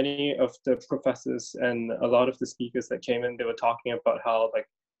 many of the professors and a lot of the speakers that came in, they were talking about how like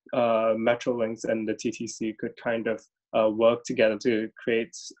Metrolinx and the TTC could kind of work together to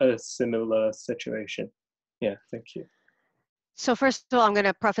create a similar situation. Yeah, thank you. So first of all, I'm going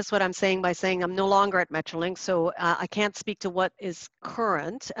to preface what I'm saying by saying I'm no longer at Metrolinx, so I can't speak to what is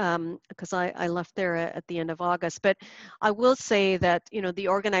current, because I left there at the end of August. But I will say that, you know, the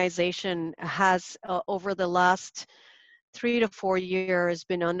organization has over the last 3 to 4 years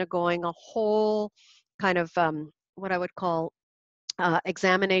been undergoing a whole kind of what I would call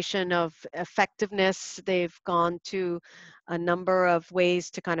examination of effectiveness. They've gone to a number of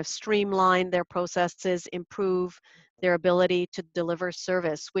ways to kind of streamline their processes, improve their ability to deliver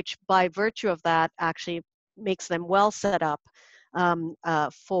service, which by virtue of that actually makes them well set up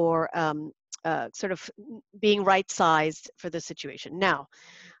for sort of being right-sized for the situation. Now,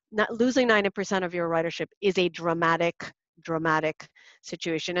 not losing 90% of your ridership is a dramatic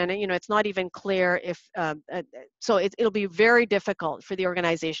situation, and you know, it's not even clear if so it'll be very difficult for the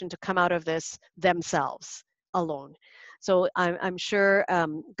organization to come out of this themselves alone. So I'm sure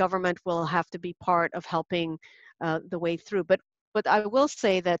government will have to be part of helping the way through. But I will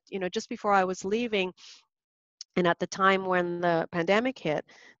say that, you know, just before I was leaving, and at the time when the pandemic hit,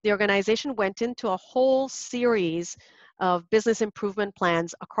 the organization went into a whole series of business improvement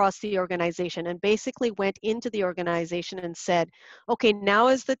plans across the organization, and basically went into the organization and said, okay, now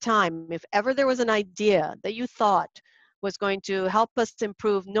is the time. If ever there was an idea that you thought was going to help us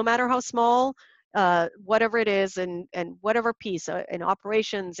improve, no matter how small, whatever it is, and whatever piece, in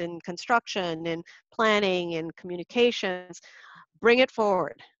operations, in construction, in planning, in communications, bring it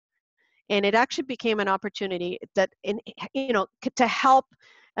forward. And it actually became an opportunity that, you know, to help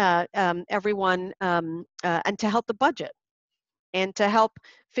everyone, and to help the budget, and to help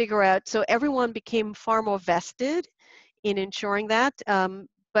figure out. So everyone became far more vested in ensuring that.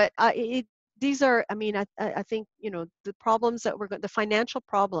 But these are, I mean, I think, you know, the problems that the financial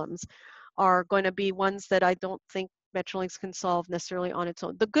problems are going to be ones that I don't think Metrolinx can solve necessarily on its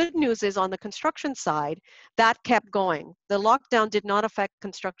own. The good news is on the construction side, that kept going. The lockdown did not affect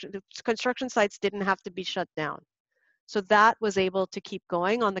construction. The construction sites didn't have to be shut down. So that was able to keep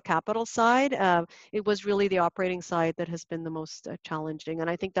going on the capital side. It was really the operating side that has been the most challenging. And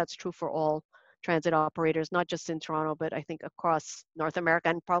I think that's true for all transit operators, not just in Toronto, but I think across North America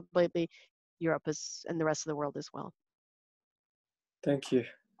and probably Europe and the rest of the world as well. Thank you.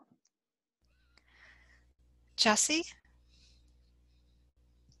 Jesse?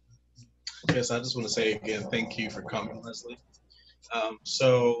 Yes, I just want to say again, thank you for coming, Leslie.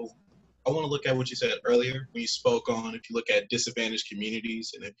 So I want to look at what you said earlier when you spoke on, if you look at disadvantaged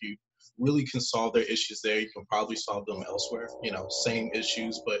communities, and if you really can solve their issues there, you can probably solve them elsewhere. You know, same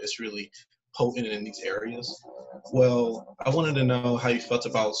issues, but it's really potent in these areas. Well, I wanted to know how you felt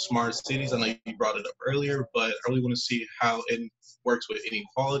about smart cities. I know you brought it up earlier, but I really want to see how it works with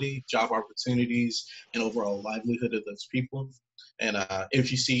inequality, job opportunities, and overall livelihood of those people. And if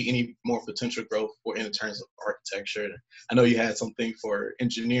you see any more potential growth in terms of architecture. I know you had something for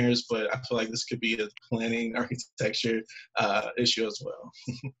engineers, but I feel like this could be a planning architecture issue as well.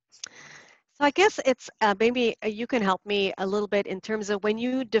 So I guess it's maybe you can help me a little bit in terms of when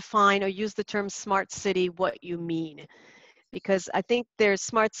you define or use the term smart city, what you mean. Because I think there's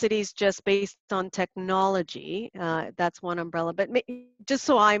smart cities just based on technology. That's one umbrella. But just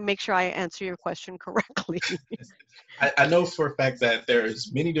so I make sure I answer your question correctly. I know for a fact that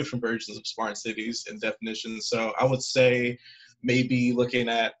there's many different versions of smart cities and definitions. So I would say maybe looking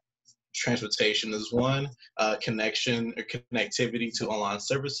at transportation is one, connection or connectivity to online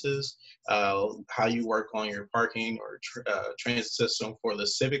services, how you work on your parking or transit system for the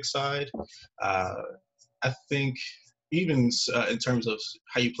civic side. I think even in terms of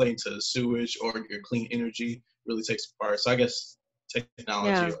how you play into sewage or your clean energy really takes part. So I guess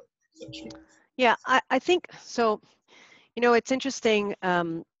technology. Yeah, I think so. You know, it's interesting.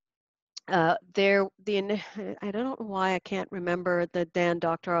 I don't know why I can't remember the Dan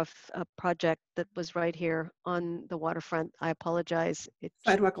Doctoroff project that was right here on the waterfront. I apologize.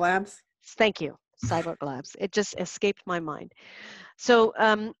 Sidewalk Labs. Thank you, Sidewalk Labs. It just escaped my mind. So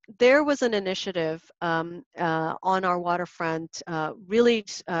there was an initiative on our waterfront, really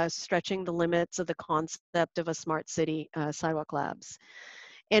stretching the limits of the concept of a smart city, Sidewalk Labs.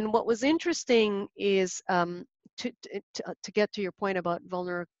 And what was interesting is to get to your point about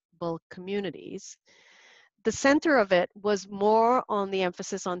vulnerable communities, the center of it was more on the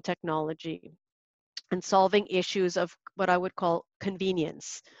emphasis on technology and solving issues of what I would call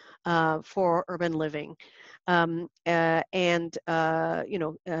convenience for urban living, and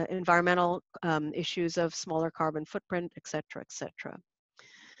environmental issues of smaller carbon footprint, et cetera, et cetera.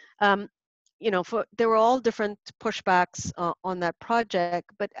 There were all different pushbacks on that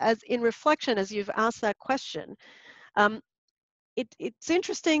project, but as in reflection, as you've asked that question, it's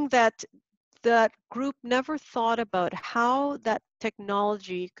interesting that that group never thought about how that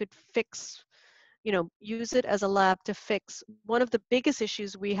technology could fix, use it as a lab to fix one of the biggest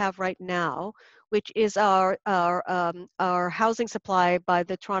issues we have right now, which is our housing supply by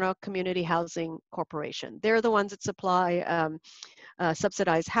the Toronto Community Housing Corporation. They're the ones that supply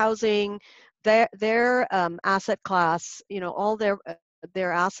subsidized housing. Their asset class, all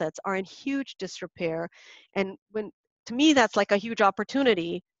their assets are in huge disrepair, and to me that's like a huge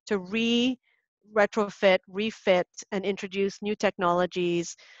opportunity to retrofit, refit, and introduce new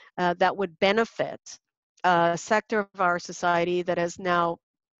technologies that would benefit a sector of our society that has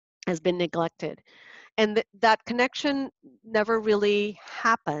been neglected. And that connection never really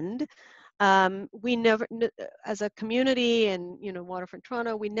happened. We never, as a community and Waterfront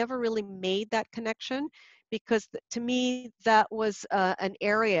Toronto, we never really made that connection, because to me that was an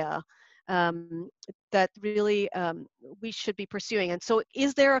area that really we should be pursuing. And so,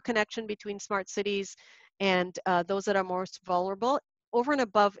 is there a connection between smart cities and those that are most vulnerable, over and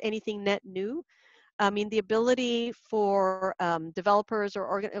above anything net new? I mean, the ability for developers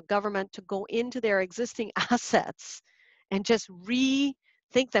or government to go into their existing assets and just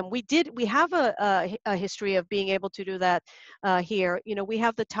rethink them. We have a history of being able to do that here. We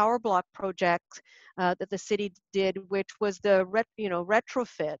have the Tower Block project that the city did, which was the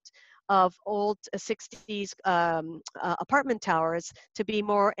retrofit of old 60s apartment towers to be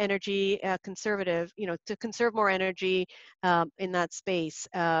more energy conservative, to conserve more energy in that space.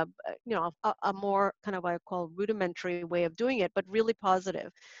 A more kind of what I call rudimentary way of doing it, but really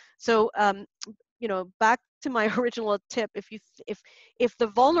positive. So, back to my original tip, if the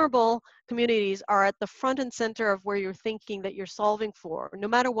vulnerable communities are at the front and center of where you're thinking that you're solving for, no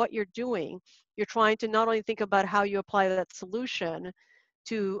matter what you're doing, you're trying to not only think about how you apply that solution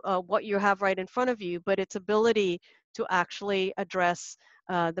to what you have right in front of you, but its ability to actually address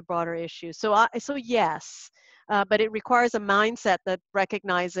the broader issue. So yes, but it requires a mindset that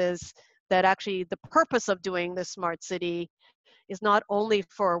recognizes that actually the purpose of doing the smart city is not only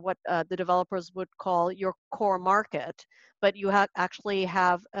for what the developers would call your core market, but you actually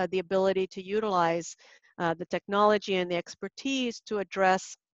have the ability to utilize the technology and the expertise to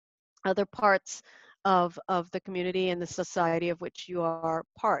address other parts of the community and the society of which you are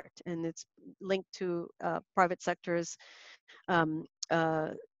part. And it's linked to private sector's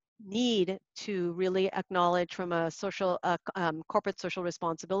need to really acknowledge from a social, corporate social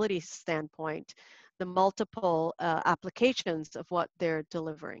responsibility standpoint, the multiple applications of what they're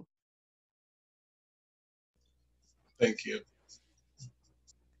delivering. Thank you.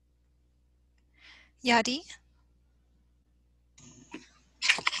 Yadi?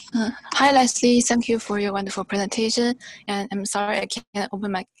 Hi, Leslie. Thank you for your wonderful presentation. And I'm sorry I can't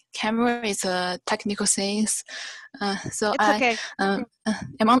open my camera. It's a technical things. So it's okay.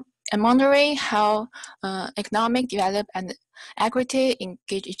 I'm wondering how economic development and equity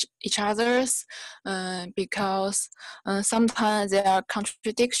engage each others, because sometimes there are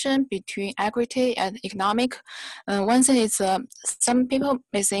contradiction between equity and economic. One thing is some people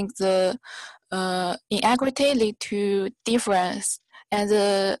may think the inequity lead to difference, and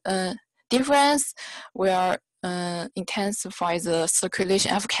the difference will intensify the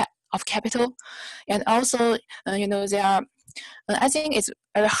circulation of capital. And also, there are, I think it's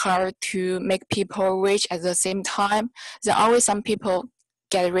very hard to make people rich at the same time. There are always some people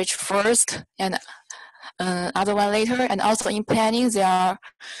get rich first and other one later. And also in planning, there are,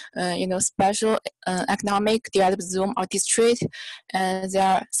 special economic developed zone or district, and there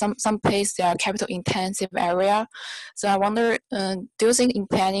are some place there are capital intensive area. So I wonder, do you think in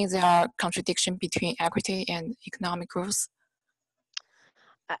planning there are contradiction between equity and economic growth?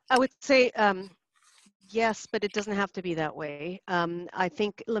 I would say yes, but it doesn't have to be that way. I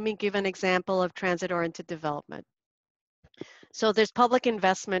think, let me give an example of transit-oriented development. So there's public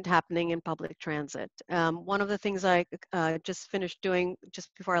investment happening in public transit. One of the things I just finished doing just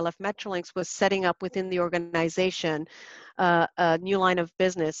before I left Metrolinx was setting up within the organization a new line of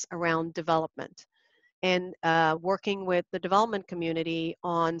business around development, and working with the development community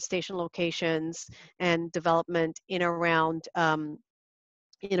on station locations and development in around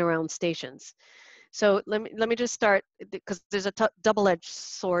stations. So let me just start, because there's a double-edged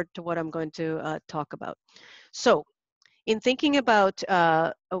sword to what I'm going to talk about. So in thinking about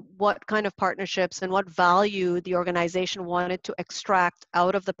what kind of partnerships and what value the organization wanted to extract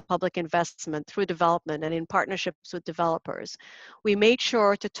out of the public investment through development and in partnerships with developers, we made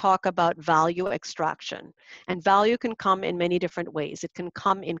sure to talk about value extraction. And value can come in many different ways. It can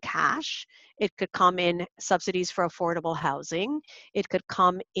come in cash. It could come in subsidies for affordable housing. It could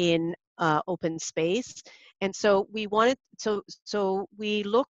come in open space. And so we wanted, so we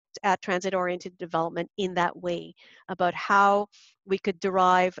looked at transit-oriented development in that way, about how we could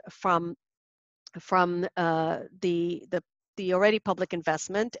derive from the already public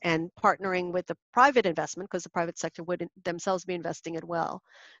investment and partnering with the private investment, because the private sector would themselves be investing it well,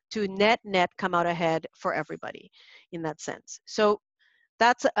 to net come out ahead for everybody in that sense. So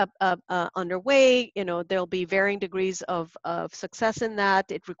that's underway. You know, there'll be varying degrees of success in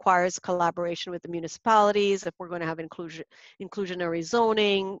that. It requires collaboration with the municipalities if we're going to have inclusionary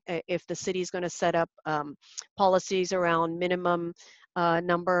zoning, if the city is going to set up policies around minimum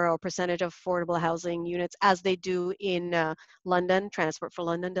number or percentage of affordable housing units, as they do in London. Transport for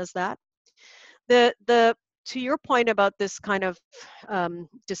London does that. To your point about this kind of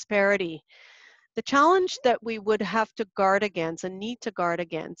disparity, the challenge that we would have to guard against and need to guard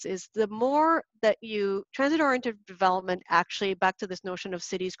against is the more that transit-oriented development, actually, back to this notion of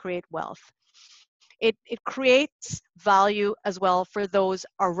cities create wealth. It creates value as well for those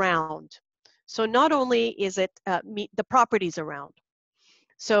around. So not only is it the properties around.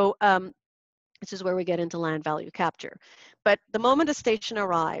 So this is where we get into land value capture. But the moment a station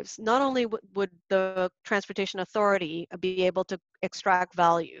arrives, not only would the transportation authority be able to extract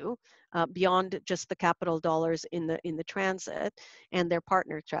value beyond just the capital dollars in the transit and their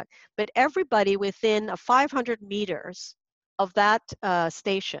partner track, but everybody within 500 meters of that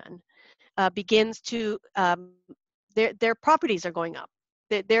station begins to, their properties are going up.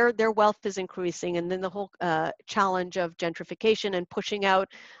 Their wealth is increasing, and then the whole challenge of gentrification and pushing out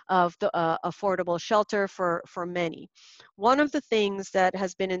of the affordable shelter for many. One of the things that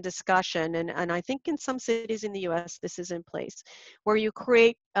has been in discussion, and I think in some cities in the US this is in place, where you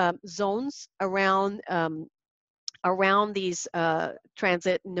create zones around these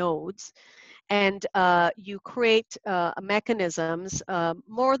transit nodes, and you create mechanisms,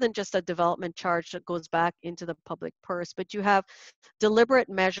 more than just a development charge that goes back into the public purse, but you have deliberate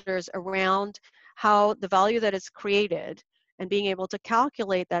measures around how the value that is created and being able to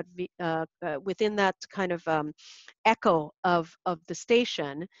calculate that within that kind of echo of the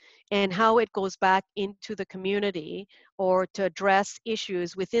station, and how it goes back into the community or to address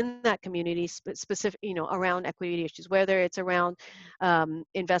issues within that community, specific, around equity issues, whether it's around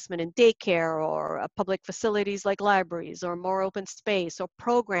investment in daycare or public facilities like libraries or more open space or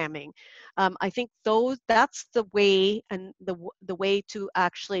programming. I think that's the way, and the way to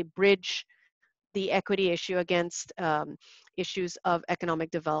actually bridge the equity issue against issues of economic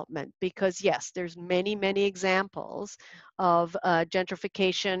development. Because yes, there's many examples of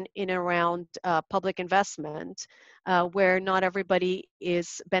gentrification in and around public investment where not everybody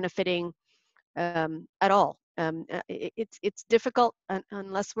is benefiting at all. It's difficult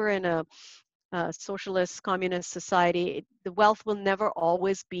unless we're in a socialist communist society. The wealth will never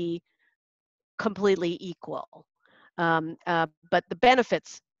always be completely equal, but the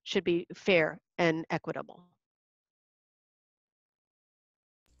benefits should be fair and equitable.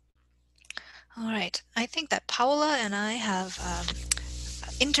 All right, I think that Paula and I have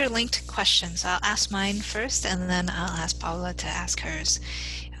interlinked questions. I'll ask mine first, and then I'll ask Paula to ask hers.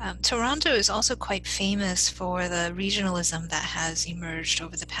 Toronto is also quite famous for the regionalism that has emerged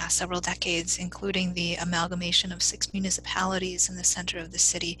over the past several decades, including the amalgamation of 6 municipalities in the center of the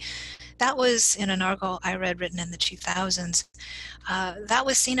city. That was in an article I read written in the 2000s. That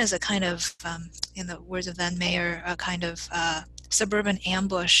was seen as a kind of, in the words of then mayor, a kind of suburban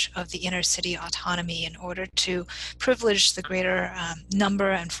ambush of the inner city autonomy in order to privilege the greater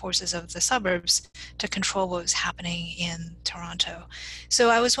number and forces of the suburbs to control what was happening in Toronto. So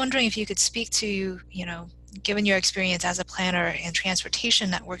I was wondering if you could speak to, given your experience as a planner in transportation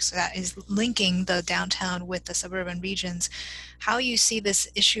networks that is linking the downtown with the suburban regions, how you see this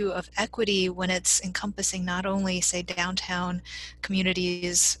issue of equity when it's encompassing not only, say, downtown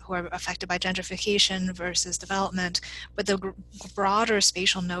communities who are affected by gentrification versus development, but the broader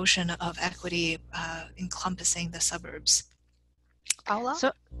spatial notion of equity encompassing the suburbs. Paula?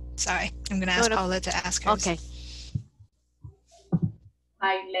 Sorry, I'm going to ask Paula to ask hers. Okay.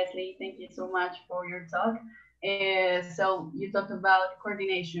 Hi, Leslie. Thank you so much for your talk. So you talked about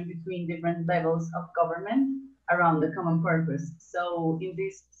coordination between different levels of government. around the common purpose. So in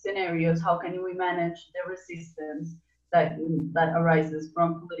these scenarios, how can we manage the resistance that arises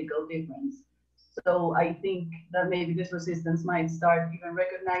from political difference? So I think that maybe this resistance might start even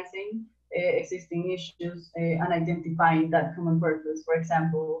recognizing existing issues and identifying that common purpose. For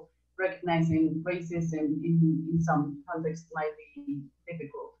example, recognizing racism in some contexts might be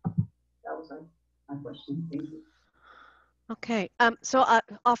difficult. That was my question. Thank you. Okay, so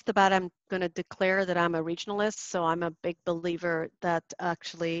off the bat, I'm going to declare that I'm a regionalist. So I'm a big believer that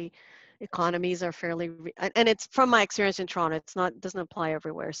actually economies are fairly, and it's from my experience in Toronto. It's not, doesn't apply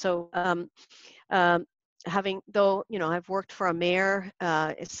everywhere. So having, though, you know, I've worked for a mayor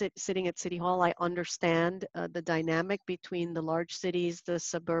sitting at City Hall, I understand the dynamic between the large cities, the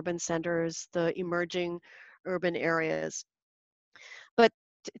suburban centers, the emerging urban areas. But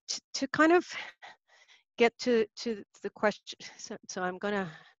to kind of get to the question, so I'm going to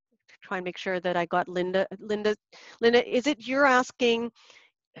try and make sure that I got Linda, is it you're asking,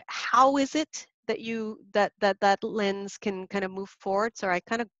 how is it that that lens can kind of move forward? So I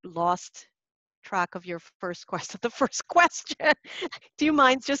kind of lost track of your first question. The first question. Do you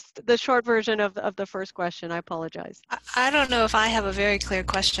mind just the short version of the first question? I apologize. I don't know if I have a very clear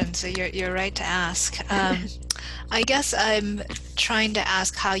question, so you're right to ask. I guess I'm trying to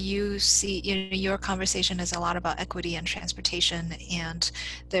ask how you see, you know, your conversation is a lot about equity and transportation, and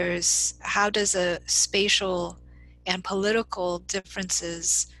how does a spatial and political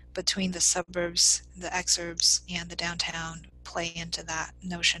differences between the suburbs, the exurbs, and the downtown play into that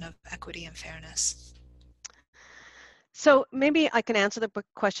notion of equity and fairness? So maybe I can answer the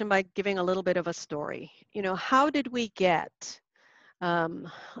question by giving a little bit of a story. You know, how did we get, I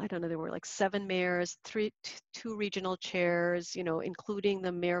don't know, there were like 7 mayors, 2 regional chairs, you know, including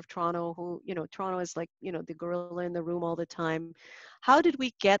the mayor of Toronto, who, you know, Toronto is like, you know, the gorilla in the room all the time. How did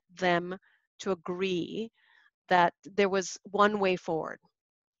we get them to agree that there was one way forward?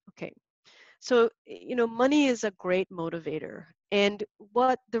 Okay. So, you know, money is a great motivator. And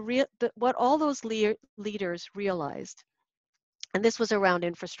what what all those leaders realized, and this was around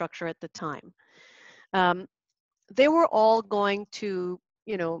infrastructure at the time, they were all going to,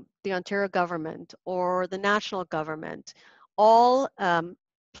 you know, the Ontario government or the national government, all,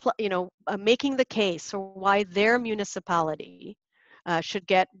 you know, making the case for why their municipality should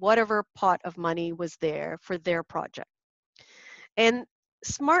get whatever pot of money was there for their project. And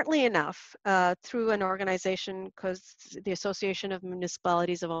smartly enough, through an organization, because the Association of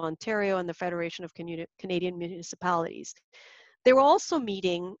Municipalities of Ontario and the Federation of Canadian Municipalities, they were also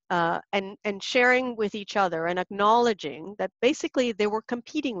meeting and sharing with each other and acknowledging that basically they were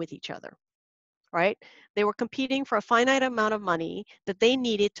competing with each other, right? They were competing for a finite amount of money that they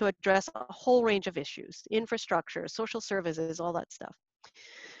needed to address a whole range of issues, infrastructure, social services, all that stuff.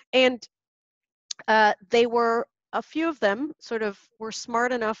 And they were, a few of them sort of were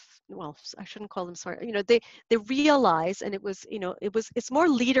smart enough, well, I shouldn't call them smart, you know, they realized, and it was, you know, it's more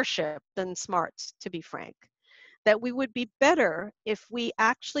leadership than smarts, to be frank, that we would be better if we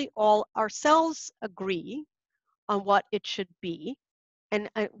actually all ourselves agree on what it should be, and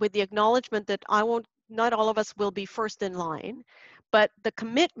with the acknowledgement that not all of us will be first in line, but the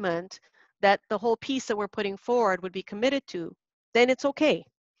commitment that the whole piece that we're putting forward would be committed to, then it's okay.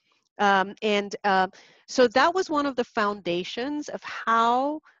 So that was one of the foundations of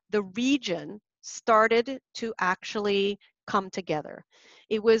how the region started to actually come together.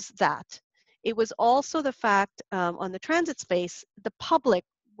 It was that. It was also the fact on the transit space, the public,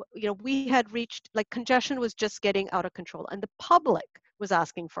 you know, we had reached, like, congestion was just getting out of control, and the public was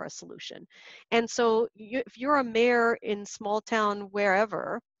asking for a solution. And so if you're a mayor in small town,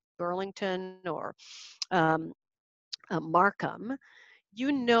 wherever, Burlington or Markham,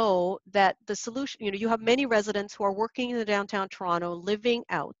 you know that the solution, you know, you have many residents who are working in the downtown Toronto, living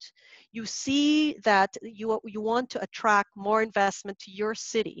out. You see that you want to attract more investment to your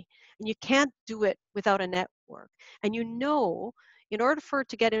city, and you can't do it without a network. And you know, in order for it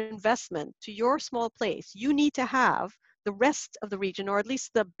to get investment to your small place, you need to have the rest of the region, or at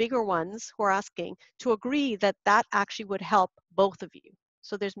least the bigger ones who are asking, to agree that that actually would help both of you.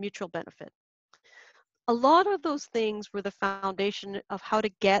 So there's mutual benefit. A lot of those things were the foundation of how to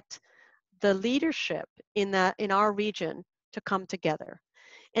get the leadership in our region to come together.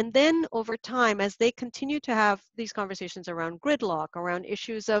 And then over time, as they continue to have these conversations around gridlock, around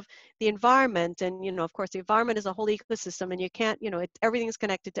issues of the environment, and, you know, of course, the environment is a whole ecosystem, and you can't, you know, everything's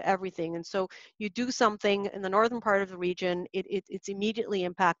connected to everything. And so you do something in the northern part of the region, it's immediately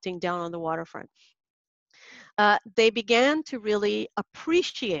impacting down on the waterfront. They began to really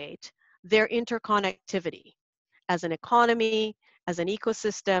appreciate their interconnectivity as an economy, as an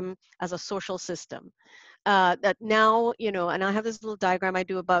ecosystem, as a social system. that now, you know, and I have this little diagram I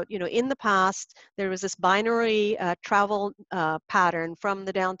do about, you know, in the past, there was this binary travel pattern from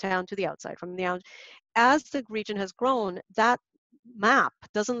the downtown to the outside, from the out. As the region has grown, that map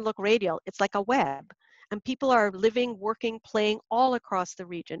doesn't look radial, it's like a web. And people are living, working, playing all across the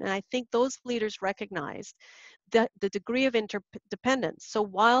region. And I think those leaders recognized that the degree of interdependence. So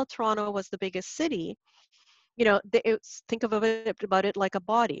while Toronto was the biggest city, you know, think about it like a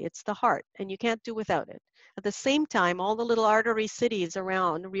body. It's the heart, and you can't do without it. At the same time, all the little artery cities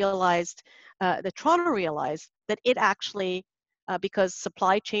around realized, that Toronto realized that it actually, because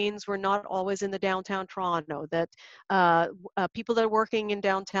supply chains were not always in the downtown Toronto, that people that are working in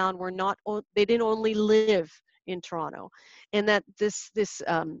downtown were not, they didn't only live in Toronto, and that this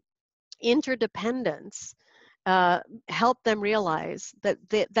interdependence help them realize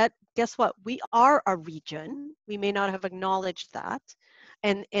that guess what, we are a region. We may not have acknowledged that,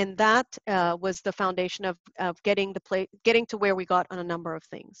 and that was the foundation of getting to where we got on a number of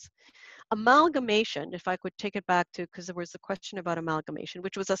things. Amalgamation, if I could take it back to, because there was a question about amalgamation,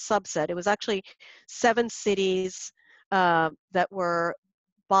 which was a subset. It was actually 7 cities that were,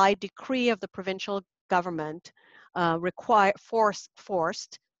 by decree of the provincial government,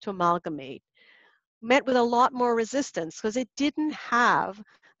 forced to amalgamate. Met with a lot more resistance because it didn't have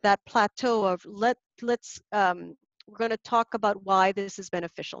that plateau of we're going to talk about why this is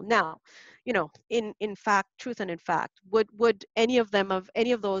beneficial. Now, you know, in fact, truth and in fact, would any of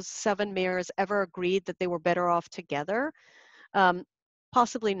those 7 mayors ever agreed that they were better off together?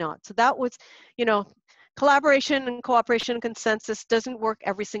 Possibly not. So that was, you know, collaboration and cooperation and consensus doesn't work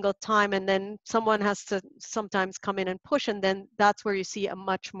every single time, and then someone has to sometimes come in and push, and then that's where you see a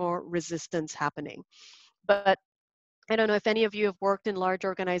much more resistance happening. But I don't know if any of you have worked in large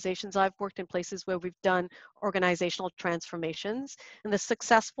organizations. I've worked in places where we've done organizational transformations, and the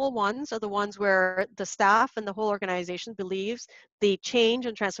successful ones are the ones where the staff and the whole organization believes the change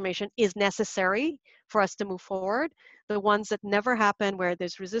and transformation is necessary for us to move forward. The ones that never happen, where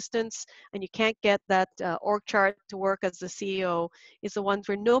there's resistance and you can't get that org chart to work as the CEO, is the ones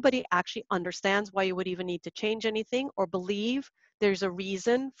where nobody actually understands why you would even need to change anything or believe there's a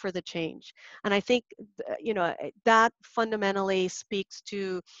reason for the change. And I think, you know, that fundamentally speaks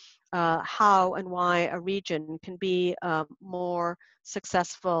to how and why a region can be more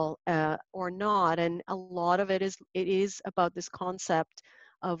successful or not. And a lot of it is about this concept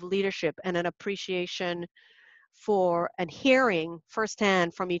of leadership and an appreciation for and hearing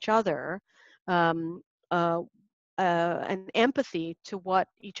firsthand from each other, and empathy to what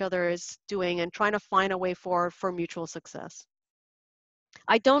each other is doing, and trying to find a way forward for mutual success.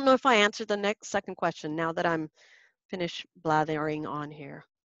 I don't know if I answered the second question now that I'm finished blathering on here.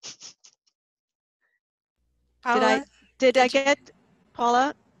 Paula, did I get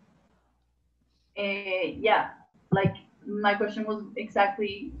Paula? Yeah, like my question was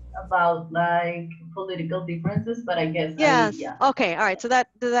exactly about like political differences, but I guess yes. yeah. Okay, all right. So did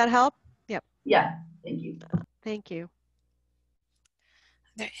that help? Yep. Yeah, thank you. Thank you.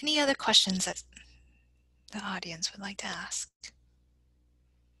 Are there any other questions that the audience would like to ask?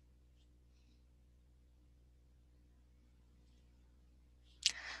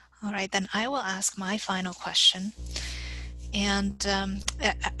 All right, then I will ask my final question. And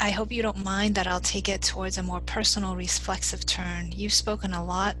I hope you don't mind that I'll take it towards a more personal, reflexive turn. You've spoken a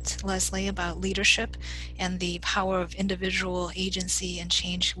lot, Leslie, about leadership and the power of individual agency and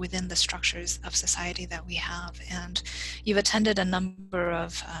change within the structures of society that we have. And you've attended a number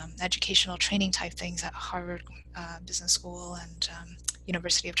of educational training type things at Harvard Business School and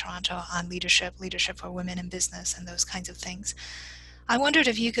University of Toronto on leadership for women in business, and those kinds of things. I wondered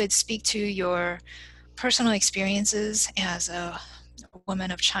if you could speak to your personal experiences as a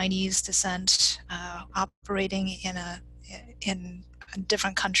woman of Chinese descent, operating in a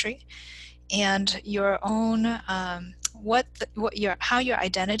different country, and your own how your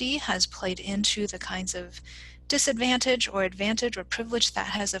identity has played into the kinds of disadvantage or advantage or privilege that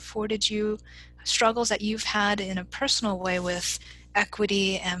has afforded you, struggles that you've had in a personal way with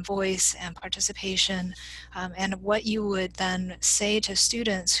equity and voice and participation, and what you would then say to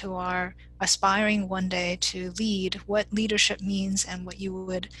students who are aspiring one day to lead, what leadership means, and what you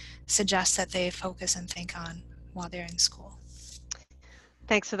would suggest that they focus and think on while they're in school.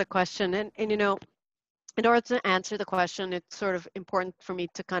 Thanks for the question. And you know, in order to answer the question, it's sort of important for me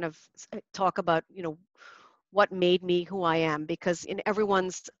to kind of talk about, you know, what made me who I am, because in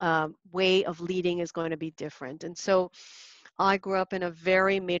everyone's way of leading is going to be different. And so I grew up in a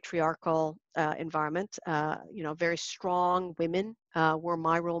very matriarchal environment. You know, very strong women were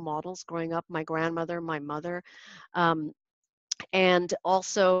my role models growing up, my grandmother, my mother. And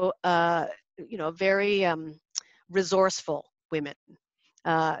also very resourceful women.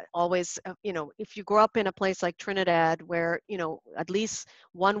 Always, if you grow up in a place like Trinidad where, at least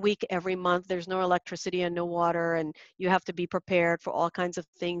 1 week every month, there's no electricity and no water, and you have to be prepared for all kinds of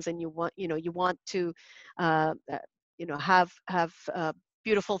things, and you want to, have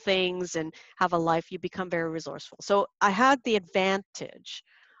beautiful things and have a life, you become very resourceful. So I had the advantage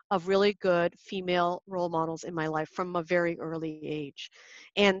of really good female role models in my life from a very early age.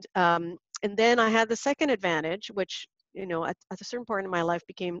 And then I had the second advantage, which, at a certain point in my life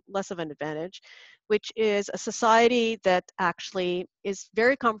became less of an advantage, which is a society that actually is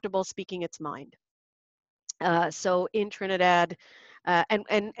very comfortable speaking its mind. So in Trinidad,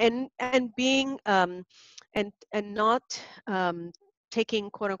 and being and not taking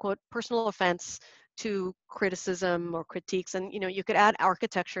quote unquote personal offense to criticism or critiques, and you could add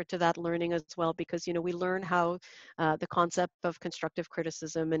architecture to that learning as well, because we learn how the concept of constructive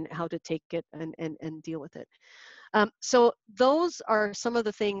criticism and how to take it and deal with it. So those are some of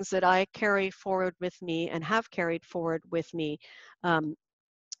the things that I carry forward with me and have carried forward with me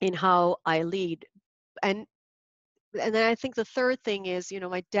in how I lead. And then I think the third thing is,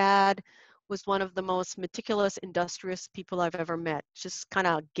 my dad was one of the most meticulous, industrious people I've ever met, just kind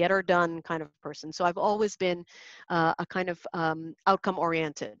of get her done kind of person. So I've always been a kind of outcome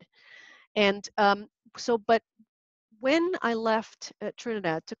oriented. And but when I left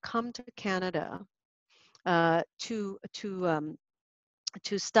Trinidad to come to Canada to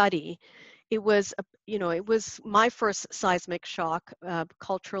study, it was it was my first seismic shock,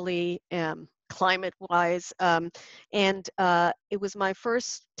 culturally, climate-wise, and it was my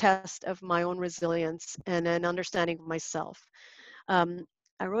first test of my own resilience and an understanding of myself.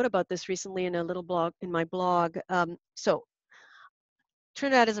 I wrote about this recently in a little blog, in my blog. So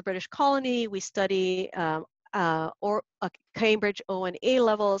Trinidad is a British colony. We study Cambridge O and A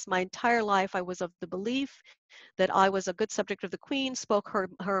levels. My entire life, I was of the belief that I was a good subject of the Queen, spoke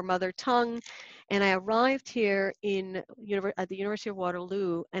her mother tongue, and I arrived here at the University of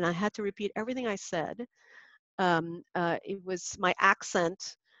Waterloo, and I had to repeat everything I said. It was my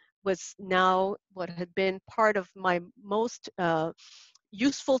accent was now what had been part of my most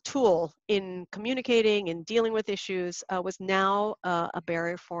useful tool in communicating and dealing with issues, was now a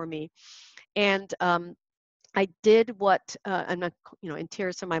barrier for me. And I did what I'm not, in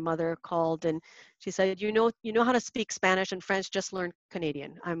tears to my mother called, and she said, you know how to speak Spanish and French, just learn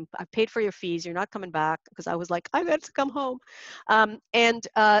Canadian. I paid for your fees, you're not coming back, because I was like, I got to come home.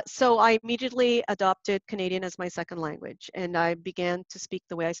 So I immediately adopted Canadian as my second language, and I began to speak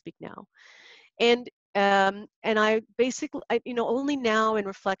the way I speak now. And I basically, only now in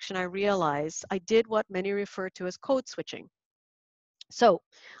reflection, I realized I did what many refer to as code switching. So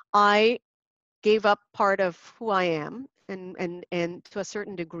I gave up part of who I am and to a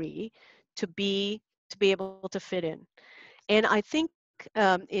certain degree to be able to fit in. And I think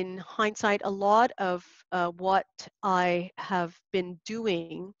in hindsight, a lot of what I have been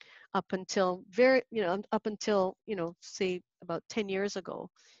doing up until say about 10 years ago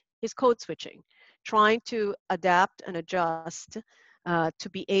is code switching, trying to adapt and adjust to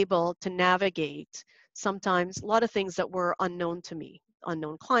be able to navigate sometimes a lot of things that were unknown to me,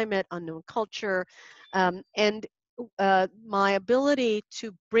 unknown climate, unknown culture, and my ability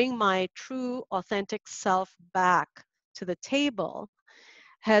to bring my true authentic self back to the table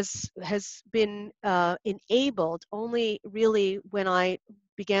has been enabled only really when I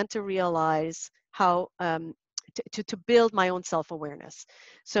began to realize how to build my own self-awareness.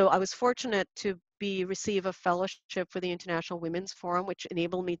 So I was fortunate to receive a fellowship for the International Women's Forum, which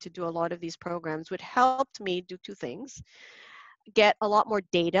enabled me to do a lot of these programs, which helped me do two things: get a lot more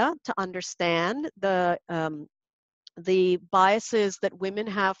data to understand the biases that women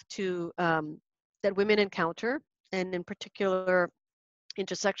have to that women encounter, and in particular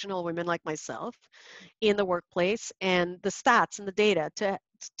intersectional women like myself in the workplace, and the stats and the data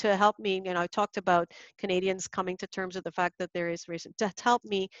to help me. I talked about Canadians coming to terms with the fact that there is racism, to help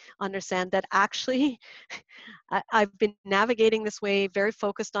me understand that actually I've been navigating this way, very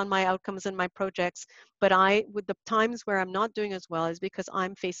focused on my outcomes and my projects, but with the times where I'm not doing as well is because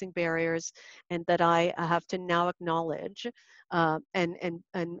I'm facing barriers, and that I have to now acknowledge and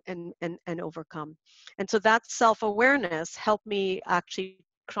overcome. And so that self-awareness helped me actually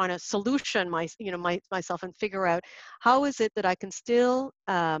trying to solution myself and figure out how is it that I can still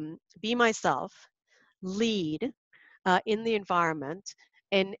be myself, lead in the environment,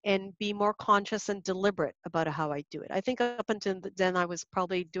 and be more conscious and deliberate about how I do it. I think up until then I was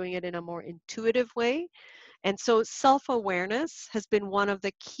probably doing it in a more intuitive way. And so self-awareness has been one of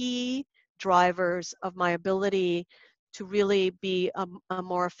the key drivers of my ability to really be a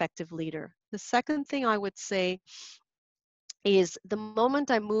more effective leader. The second thing I would say is the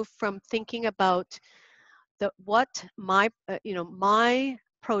moment I moved from thinking about what my my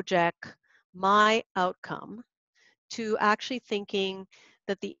project, my outcome, to actually thinking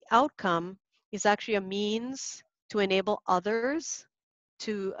that the outcome is actually a means to enable others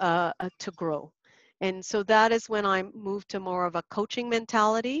to grow. And so that is when I moved to more of a coaching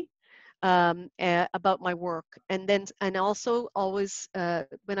mentality about my work. And also always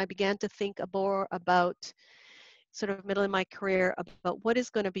when I began to think more about sort of middle in my career about what is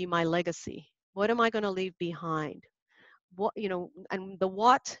going to be my legacy, what am I going to leave behind, what, and the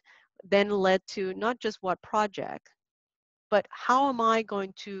what then led to not just what project, but how am I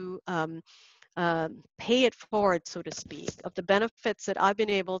going to pay it forward, so to speak, of the benefits that I've been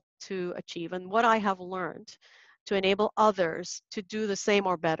able to achieve and what I have learned to enable others to do the same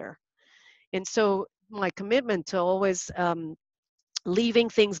or better. And so my commitment to always leaving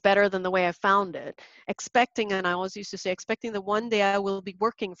things better than the way I found it, expecting, and I always used to say, expecting that one day I will be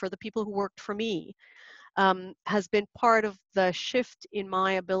working for the people who worked for me, has been part of the shift in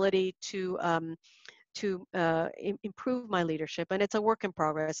my ability to improve my leadership. And it's a work in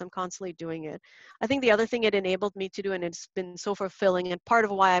progress. I'm constantly doing it. I think the other thing it enabled me to do, and it's been so fulfilling, and part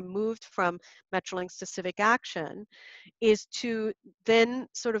of why I moved from Metrolinx to CivicAction, is to then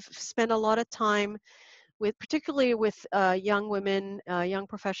sort of spend a lot of time with, particularly with young women, young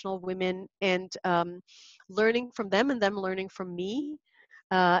professional women, and learning from them and them learning from me,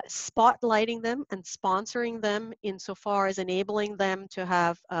 spotlighting them and sponsoring them insofar as enabling them to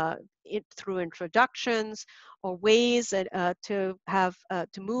have it through introductions or ways that, to have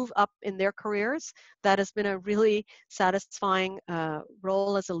to move up in their careers. That has been a really satisfying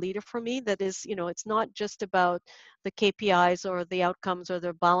role as a leader for me. That is, it's not just about the KPIs or the outcomes or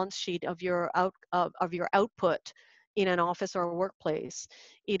the balance sheet of your output in an office or a workplace.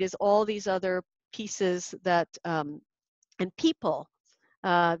 It is all these other pieces that and people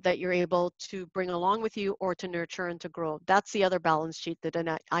that you're able to bring along with you or to nurture and to grow. That's the other balance sheet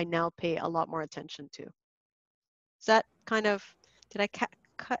that I now pay a lot more attention to. Is that kind of, did I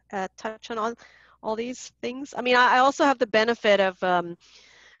touch on all these things? I mean, I also have the benefit of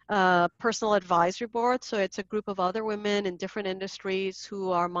personal advisory board. So it's a group of other women in different industries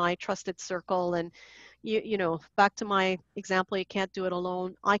who are my trusted circle. And you know, back to my example, you can't do it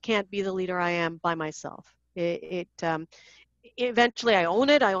alone. I can't be the leader I am by myself. Eventually I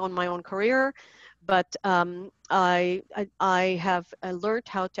own it. I own my own career, but I have learned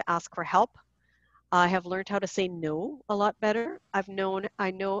how to ask for help. I have learned how to say no a lot better. I've learned,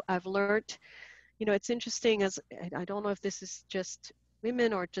 it's interesting, as I don't know if this is just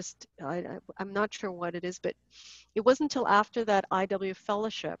women or just, I'm not sure what it is, but it wasn't until after that IW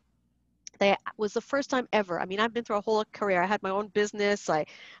fellowship that was the first time ever. I mean, I've been through a whole career. I had my own business. I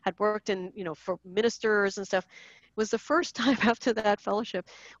had worked in, for ministers and stuff. It was the first time after that fellowship,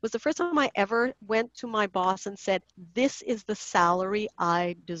 was the first time I ever went to my boss and said, this is the salary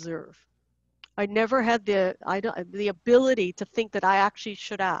I deserve. I never had the ability to think that I actually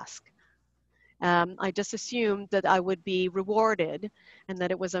should ask. I just assumed that I would be rewarded and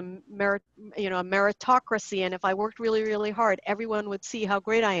that it was a meritocracy. And if I worked really, really hard, everyone would see how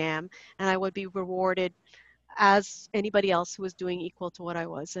great I am and I would be rewarded as anybody else who was doing equal to what I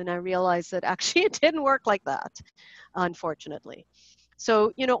was. And I realized that actually it didn't work like that, unfortunately.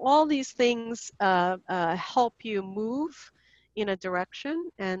 So, all these things help you move in a direction.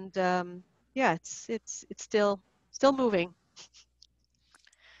 And yeah, it's still moving.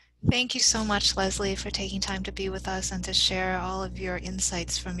 Thank you so much, Leslie, for taking time to be with us and to share all of your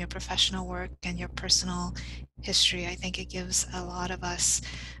insights from your professional work and your personal history. I think it gives a lot of us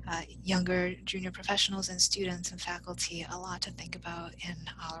younger junior professionals and students and faculty a lot to think about in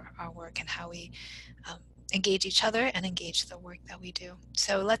our work and how we engage each other and engage the work that we do.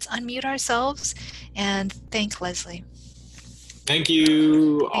 So let's unmute ourselves and thank Leslie. Thank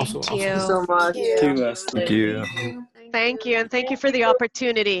you. Thank Awesome. you. Thank you so much. Thank you, Leslie. Thank you. Thank you. And thank you for the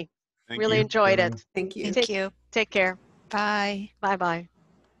opportunity. Thank Really you. enjoyed it. Thank you. Thank you. Take care. Bye. Bye-bye.